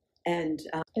 interesting. And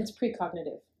it's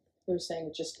precognitive. They were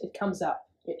saying it comes up.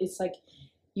 It's like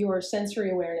your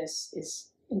sensory awareness is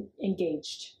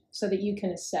engaged so that you can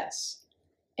assess,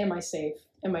 am I safe?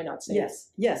 Am I not safe?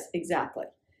 Yes, exactly.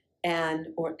 And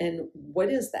what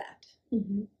is that?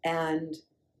 And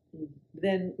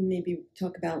then maybe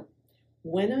talk about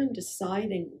when I'm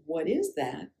deciding what is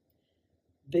that,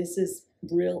 this is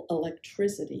real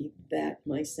electricity that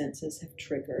my senses have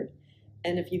triggered.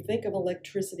 And if you think of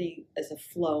electricity as a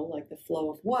flow, like the flow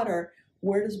of water,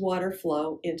 where does water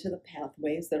flow? Into the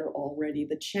pathways that are already,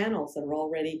 the channels that are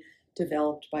already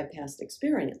developed by past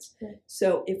experience. Right.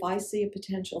 So if I see a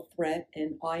potential threat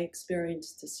and I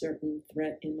experienced a certain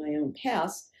threat in my own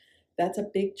past, that's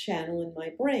a big channel in my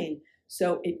brain.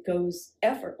 So it goes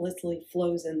effortlessly,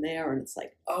 flows in there, and it's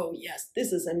like, oh yes,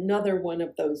 this is another one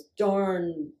of those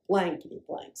darn blankety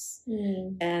blanks.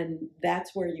 And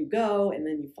that's where you go, and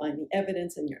then you find the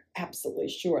evidence, and you're absolutely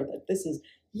sure that this is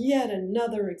yet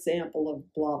another example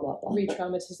of blah, blah, blah.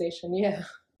 Re-traumatization, yeah.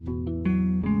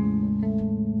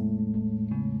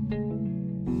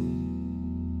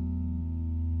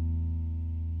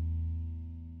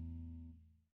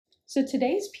 So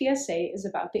today's PSA is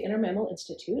about the Inner Mammal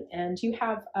Institute, and you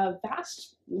have a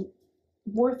vast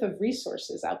worth of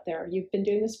resources out there. You've been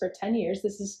doing this for 10 years.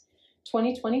 This is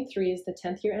 2023 is the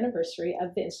 10th year anniversary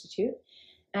of the Institute.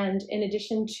 And in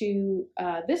addition to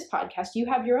this podcast, you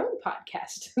have your own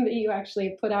podcast that you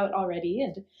actually put out already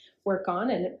and work on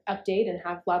and update and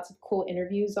have lots of cool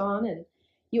interviews on. And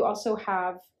you also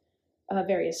have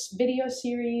various video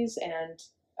series and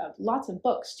lots of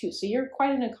books too. So you're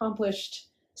quite an accomplished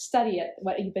study at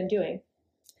what you've been doing.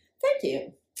 Thank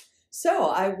you. So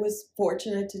I was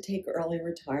fortunate to take early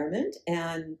retirement,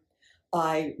 and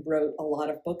I wrote a lot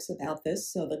of books about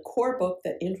this. So the core book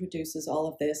that introduces all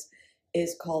of this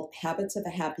is called Habits of a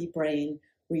Happy Brain: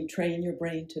 Retrain Your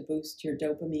Brain to Boost Your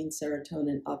Dopamine,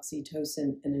 Serotonin,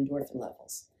 Oxytocin, and Endorphin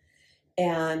Levels.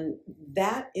 And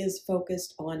that is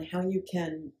focused on how you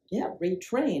can,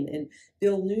 retrain and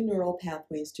build new neural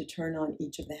pathways to turn on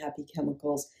each of the happy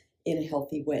chemicals in a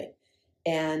healthy way.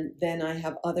 And then I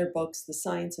have other books, The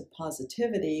Science of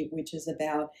Positivity, which is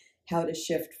about how to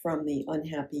shift from the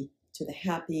unhappy to the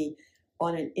happy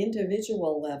on an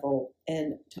individual level,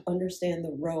 and to understand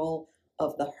the role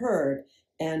of the herd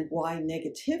and why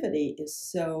negativity is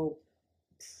so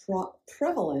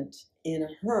prevalent in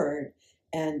a herd,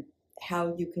 and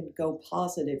how you can go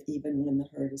positive even when the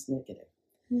herd is negative.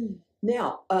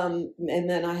 Now, and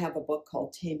then I have a book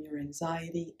called Tame Your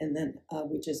Anxiety, and then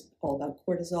which is all about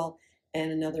cortisol, and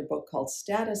another book called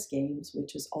Status Games,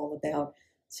 which is all about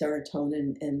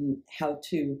serotonin and how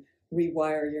to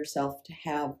rewire yourself to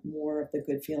have more of the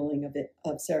good feeling of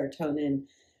serotonin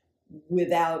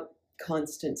without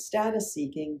constant status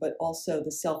seeking, but also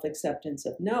the self-acceptance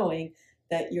of knowing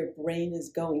that your brain is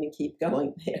going to keep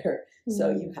going there.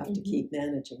 So you have to keep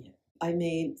managing it. I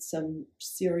made some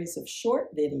series of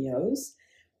short videos.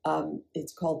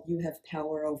 It's called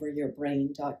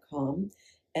youhavepoweroveryourbrain.com.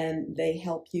 And they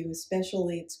help you,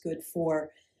 especially it's good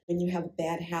for when you have a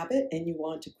bad habit and you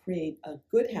want to create a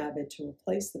good habit to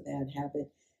replace the bad habit.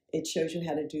 It shows you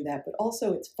how to do that. But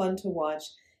also it's fun to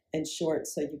watch and short,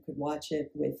 so you could watch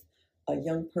it with a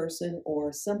young person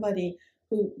or somebody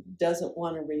who doesn't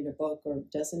want to read a book or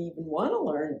doesn't even want to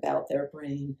learn about their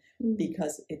brain,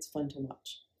 because it's fun to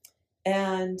watch.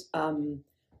 And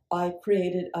I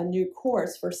created a new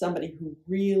course for somebody who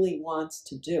really wants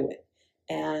to do it.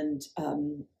 And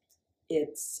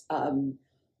it's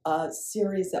a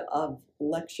series of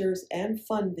lectures and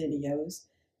fun videos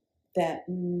that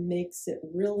makes it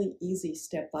really easy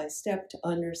step by step to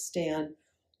understand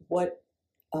what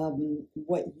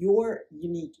your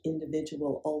unique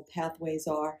individual old pathways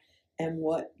are, and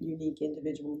what unique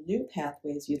individual new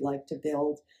pathways you'd like to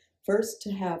build. First,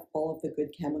 to have all of the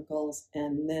good chemicals,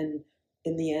 and then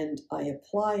in the end, I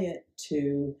apply it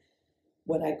to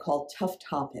what I call tough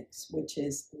topics, which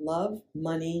is love,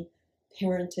 money,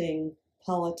 parenting,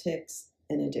 politics,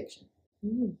 and addiction.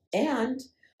 And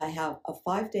I have a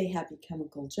 5-day happy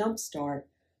chemical jumpstart,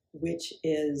 which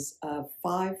is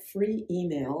 5 free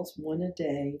emails, 1 a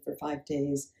day for 5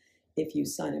 days, if you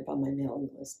sign up on my mailing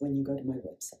list when you go to my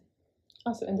website.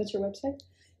 Awesome. And what's your website?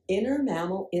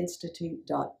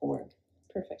 InnerMammalInstitute.org.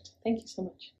 Perfect. Thank you so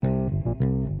much.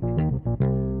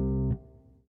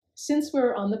 Since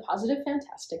we're on the Positive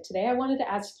Fantastic today, I wanted to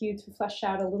ask you to flesh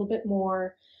out a little bit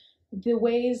more the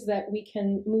ways that we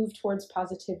can move towards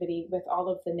positivity with all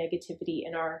of the negativity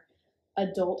in our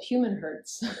adult human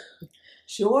herds.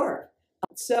 Sure.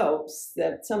 So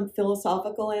some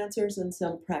philosophical answers and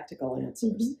some practical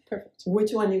answers. Perfect.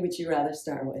 Which one would you rather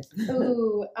start with?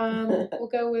 Ooh, we'll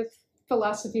go with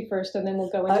philosophy first, and then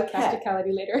we'll go into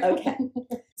practicality later. Okay.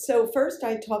 So first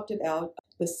I talked about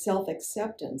the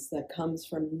self-acceptance that comes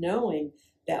from knowing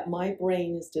that my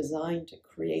brain is designed to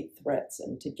create threats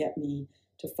and to get me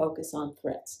to focus on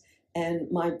threats. And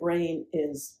my brain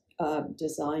is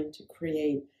designed to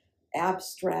create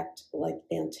abstract,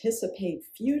 anticipate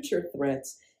future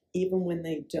threats even when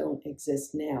they don't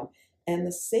exist now. And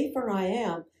the safer I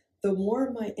am, the more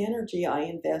of my energy I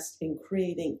invest in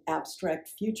creating abstract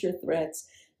future threats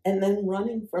and then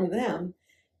running from them.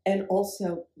 And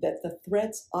also that the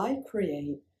threats I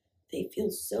create, they feel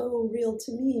so real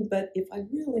to me. But if I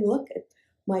really look at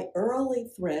my early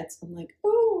threats, I'm like,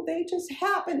 oh, they just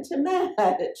happen to match.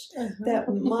 That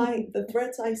the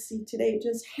threats I see today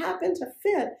just happen to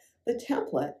fit the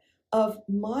template of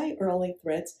my early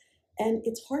threats. And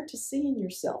it's hard to see in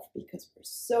yourself because we're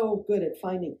so good at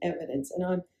finding evidence. And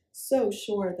I'm so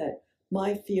sure that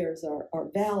my fears are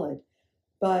valid.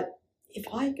 But if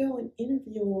I go and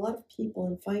interview a lot of people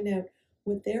and find out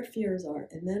what their fears are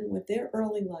and then what their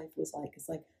early life was like, it's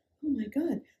like, oh my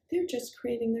God, they're just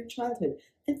creating their childhood.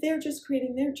 And they're just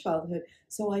creating their childhood.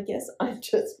 So I guess I'm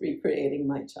just recreating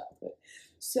my childhood.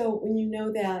 So when you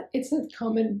know that... It's a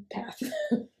common path.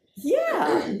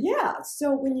 Yeah.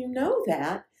 So when you know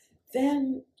that,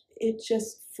 then it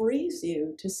just frees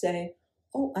you to say,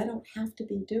 oh, I don't have to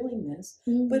be doing this,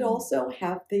 but also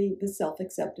have the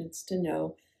self-acceptance to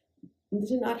know,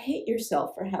 to not hate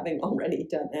yourself for having already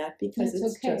done that, because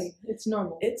it's okay. It's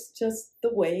normal. It's just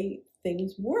the way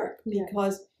things work,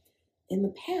 because in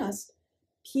the past,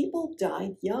 people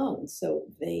died young. So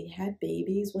they had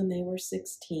babies when they were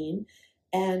 16,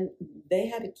 and they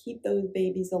had to keep those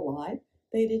babies alive.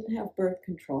 They didn't have birth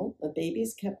control. The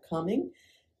babies kept coming.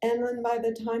 And then by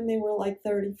the time they were like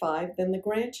 35, then the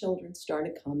grandchildren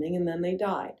started coming, and then they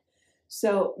died.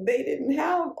 So they didn't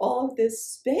have all of this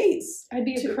space. I'd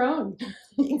be a crone.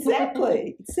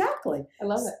 Exactly. I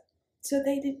love it. So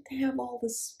they didn't have all the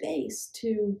space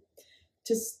to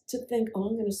think, oh,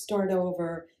 I'm going to start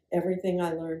over. Everything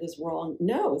I learned is wrong.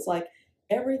 No, it's like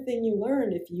everything you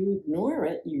learned, if you ignore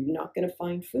it, you're not going to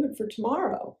find food for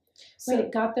tomorrow. So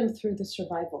it got them through the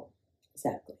survival.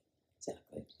 Exactly.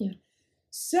 Yeah.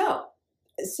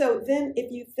 So then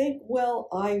if you think, well,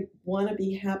 I want to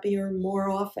be happier more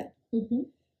often. Mm-hmm.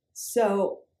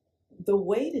 So the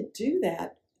way to do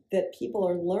that people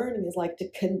are learning is like to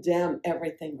condemn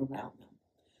everything around them,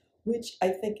 which I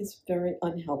think is very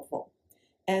unhelpful.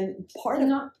 And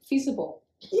not feasible.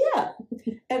 Yeah.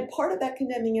 And part of that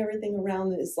condemning everything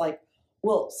around is like,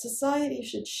 well, society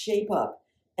should shape up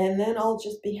and then I'll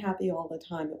just be happy all the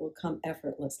time. It will come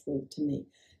effortlessly to me.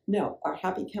 No, our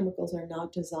happy chemicals are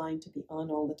not designed to be on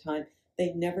all the time.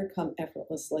 They never come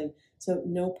effortlessly. So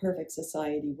no perfect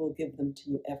society will give them to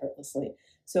you effortlessly.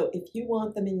 So if you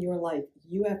want them in your life,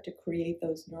 you have to create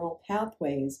those neural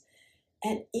pathways.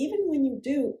 And even when you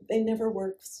do, they never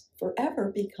work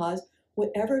forever, because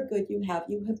whatever good you have,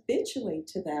 you habituate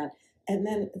to that. And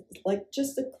then, like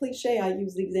just a cliche, I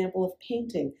use the example of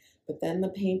painting. But then the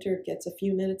painter gets a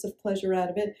few minutes of pleasure out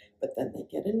of it, but then they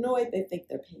get annoyed. They think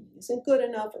their painting isn't good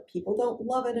enough, or people don't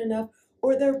love it enough,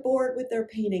 or they're bored with their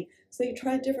painting. So you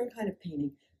try a different kind of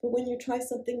painting. But when you try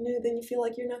something new, then you feel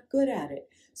like you're not good at it.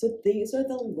 So these are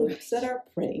the loops that our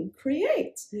brain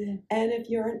creates. Yeah. And if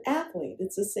you're an athlete,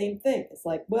 it's the same thing. It's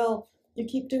like, well, you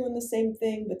keep doing the same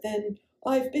thing, but then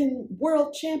I've been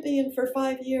world champion for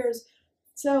 5 years.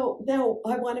 So now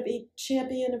I want to be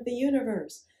champion of the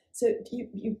universe. So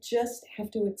you just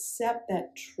have to accept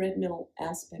that treadmill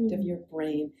aspect of your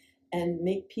brain and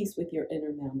make peace with your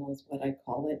inner mammal, is what I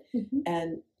call it. Mm-hmm.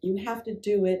 And you have to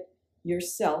do it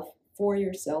yourself, for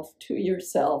yourself, to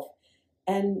yourself,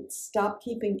 and stop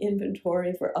keeping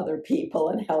inventory for other people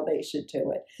and how they should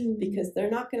do it, because they're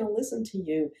not going to listen to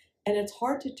you. And it's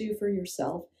hard to do for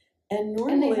yourself. And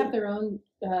normally, and they have their own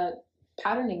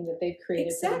patterning that they've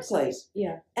created for themselves.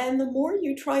 Yeah. And the more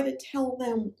you try to tell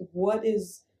them what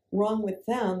is wrong with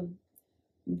them,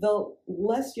 the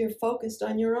less you're focused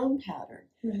on your own pattern.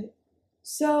 Right.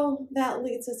 So that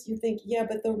leads us, you think, yeah,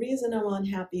 but the reason I'm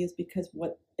unhappy is because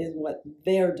what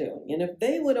they're doing. And if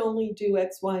they would only do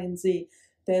X, Y, and Z,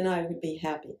 then I would be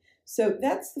happy. So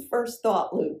that's the first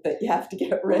thought loop that you have to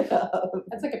get rid of.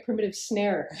 That's like a primitive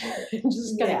snare. It's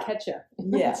just going to catch you.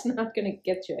 Yeah. It's not going to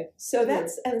get you. So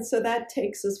that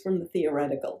takes us from the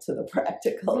theoretical to the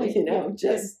practical, right.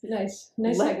 Just nice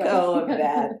let go of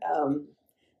that.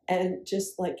 And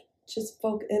just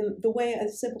focus. And a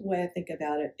simple way I think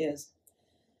about it is,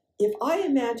 if I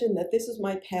imagine that this is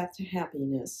my path to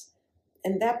happiness,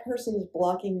 and that person is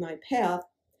blocking my path,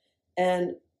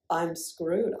 and I'm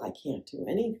screwed, I can't do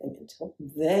anything until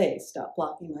they stop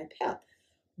blocking my path.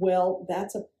 Well,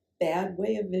 that's a bad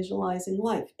way of visualizing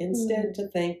life. Instead, to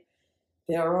think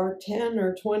there are 10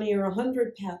 or 20 or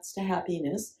 100 paths to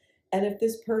happiness, and if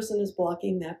this person is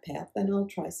blocking that path, then I'll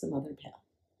try some other path.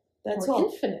 That's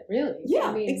all. Infinite, really. Yeah,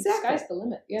 I mean, exactly. Sky's the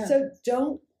limit. Yeah. So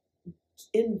don't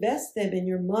invest them in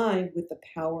your mind with the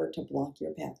power to block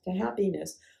your path to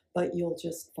happiness, but you'll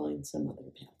just find some other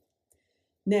path.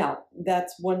 Now,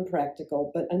 that's one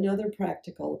practical, but another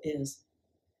practical is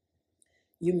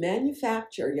you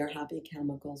manufacture your happy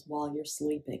chemicals while you're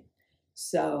sleeping.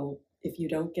 So if you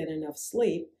don't get enough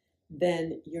sleep,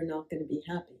 then you're not going to be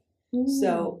happy.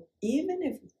 So even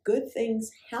if good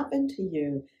things happen to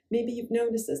you, maybe you've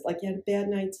noticed this, like you had a bad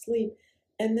night's sleep,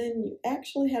 and then you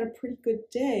actually had a pretty good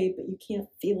day, but you can't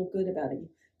feel good about it. You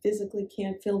physically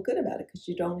can't feel good about it because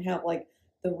you don't have like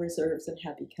the reserves of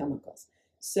happy chemicals.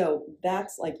 So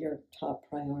that's like your top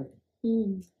priority.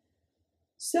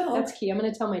 So that's key. I'm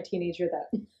going to tell my teenager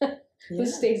that who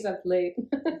stays up late.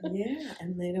 Yeah,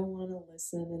 and they don't want to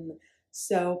listen. And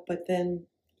so, but then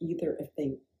either if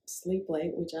they sleep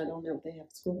late, which I don't know if they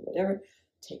have school, whatever,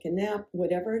 take a nap,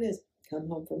 whatever it is, come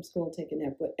home from school, take a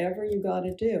nap, whatever you got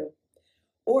to do.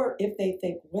 Or if they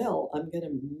think, well, I'm going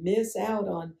to miss out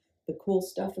on the cool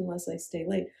stuff unless I stay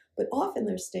late. But often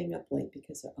they're staying up late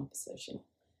because they're oppositional.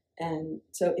 And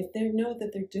so if they know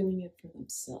that they're doing it for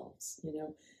themselves,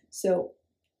 So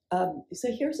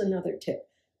here's another tip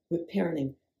with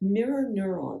parenting. Mirror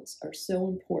neurons are so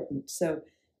important. So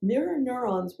mirror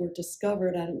neurons were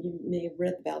discovered, and you may have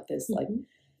read about this,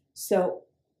 so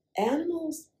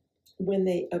animals, when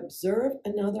they observe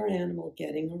another animal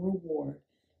getting a reward,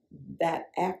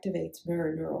 that activates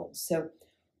mirror neurons. So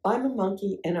I'm a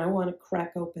monkey and I want to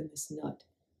crack open this nut.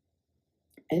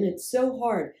 And it's so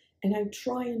hard. And I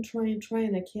try and try and try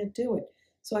and I can't do it.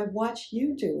 So I watch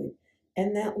you do it.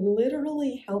 And that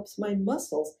literally helps my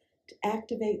muscles to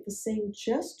activate the same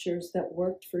gestures that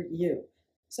worked for you.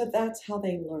 So that's how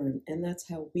they learn, and that's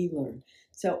how we learn.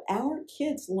 So our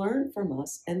kids learn from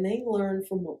us, and they learn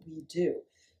from what we do.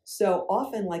 So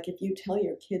often, like if you tell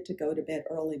your kid to go to bed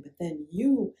early, but then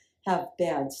you have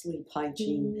bad sleep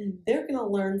hygiene, they're going to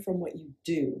learn from what you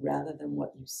do rather than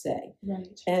what you say.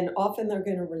 Right. And often they're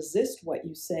going to resist what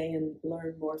you say and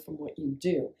learn more from what you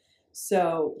do.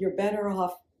 So you're better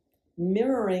off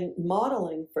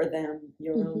modeling for them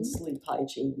your own sleep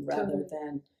hygiene rather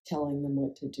than telling them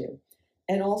what to do.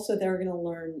 And also they're going to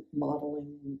learn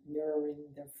modeling, mirroring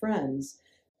their friends,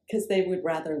 because they would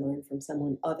rather learn from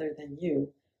someone other than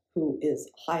you who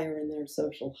is higher in their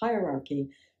social hierarchy,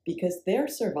 because their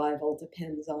survival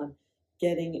depends on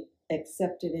getting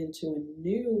accepted into a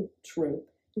new troop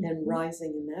and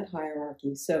rising in that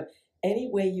hierarchy. So any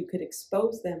way you could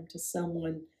expose them to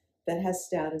someone that has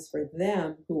status for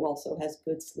them who also has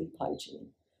good sleep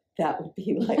hygiene, that would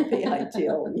be like the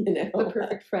ideal, you know. The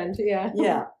perfect friend, yeah.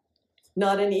 Yeah.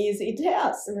 Not an easy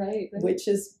task. Right. Which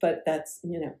is, but that's,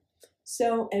 you know.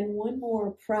 So, and one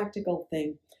more practical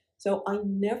thing. So I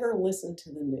never listen to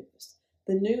the news.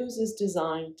 The news is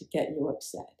designed to get you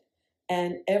upset.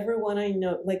 And everyone I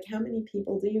know, like how many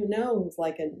people do you know who's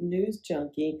like a news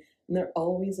junkie and they're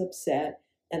always upset?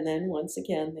 And then once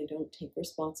again, they don't take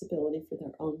responsibility for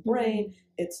their own brain.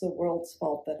 It's the world's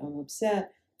fault that I'm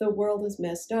upset. The world is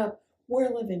messed up.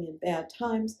 We're living in bad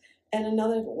times. And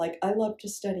another, like, I love to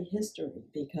study history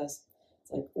because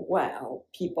it's like, wow,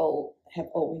 people have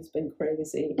always been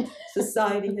crazy.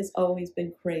 Society has always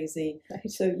been crazy. Right.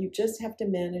 So you just have to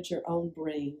manage your own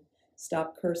brain,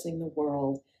 stop cursing the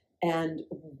world. And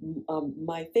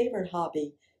my favorite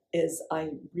hobby is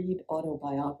I read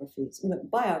autobiographies,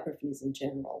 biographies in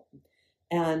general,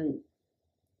 and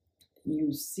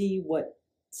you see what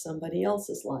somebody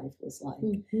else's life was like.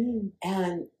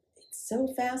 And it's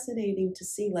so fascinating to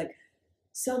see like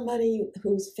somebody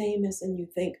who's famous and you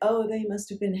think, oh, they must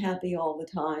have been happy all the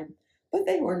time, but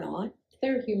they were not.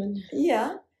 They're human.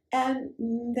 Yeah, and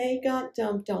they got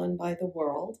dumped on by the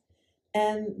world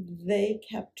and they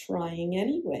kept trying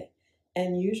anyway.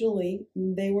 And usually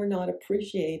they were not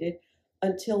appreciated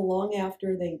until long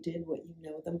after they did what you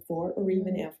know them for, or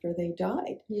even after they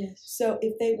died. Yes. So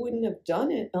if they wouldn't have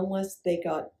done it unless they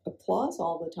got applause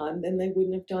all the time, then they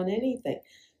wouldn't have done anything.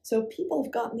 So people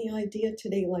have gotten the idea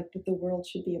today like that the world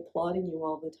should be applauding you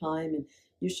all the time and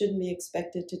you shouldn't be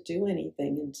expected to do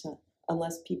anything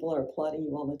unless people are applauding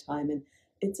you all the time. And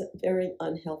it's a very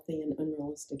unhealthy and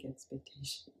unrealistic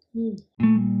expectation.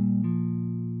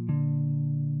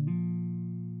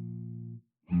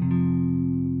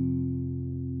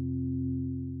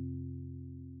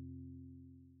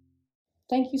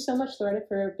 Thank you so much, Loretta,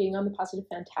 for being on the Positive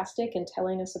Fantastic and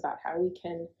telling us about how we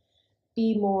can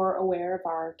be more aware of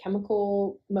our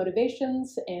chemical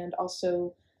motivations and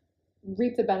also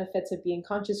reap the benefits of being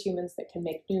conscious humans that can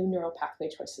make new neural pathway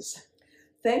choices.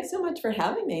 Thanks so much for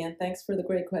having me, and thanks for the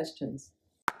great questions.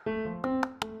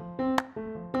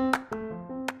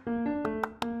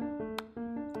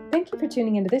 Thank you for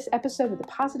tuning into this episode of the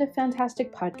Positive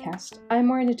Fantastic Podcast. I'm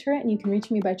Maureen Natura, and you can reach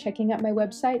me by checking out my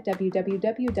website,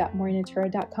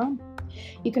 www.maureennatura.com.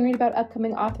 You can read about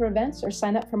upcoming author events or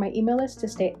sign up for my email list to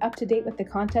stay up to date with the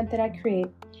content that I create.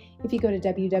 If you go to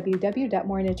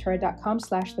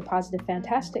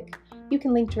www.maureennatura.com/thepositivefantastic, you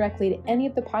can link directly to any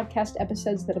of the podcast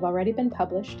episodes that have already been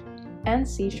published and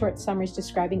see short summaries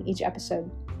describing each episode.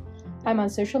 I'm on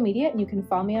social media, and you can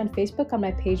follow me on Facebook on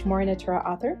my page, Maureen Natura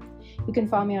Author. You can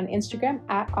follow me on Instagram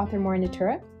 @author Maureen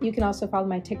Natura. You can also follow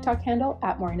my TikTok handle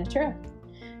 @Maureen Natura.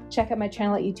 Check out my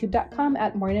channel at youtube.com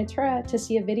 @Maureen Natura to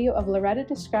see a video of Loretta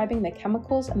describing the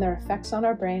chemicals and their effects on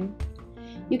our brain.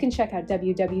 You can check out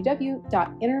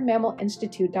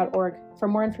www.innermammalinstitute.org for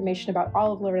more information about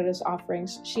all of Loretta's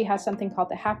offerings. She has something called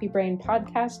the Happy Brain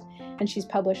Podcast, and she's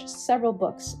published several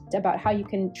books about how you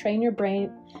can train your brain,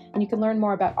 and you can learn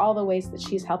more about all the ways that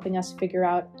she's helping us figure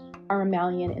out our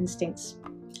mammalian instincts.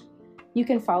 You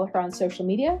can follow her on social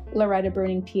media, Loretta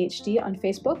Breuning PhD on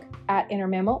Facebook, @Inner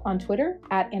Mammal on Twitter,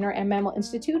 @Inner Mammal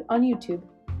Institute on YouTube.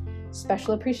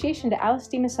 Special appreciation to Alice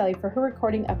DiMaselli for her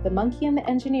recording of The Monkey and the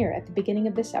Engineer at the beginning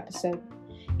of this episode.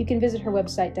 You can visit her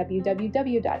website,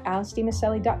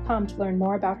 www.alicedimaselli.com, to learn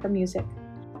more about her music.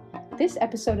 This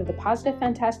episode of The Positive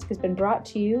Fantastic has been brought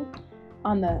to you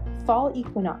on the fall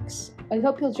equinox. I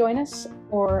hope you'll join us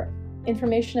for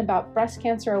information about breast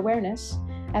cancer awareness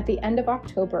at the end of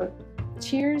October.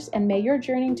 Cheers, and may your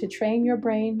journey to train your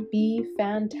brain be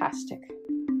fantastic.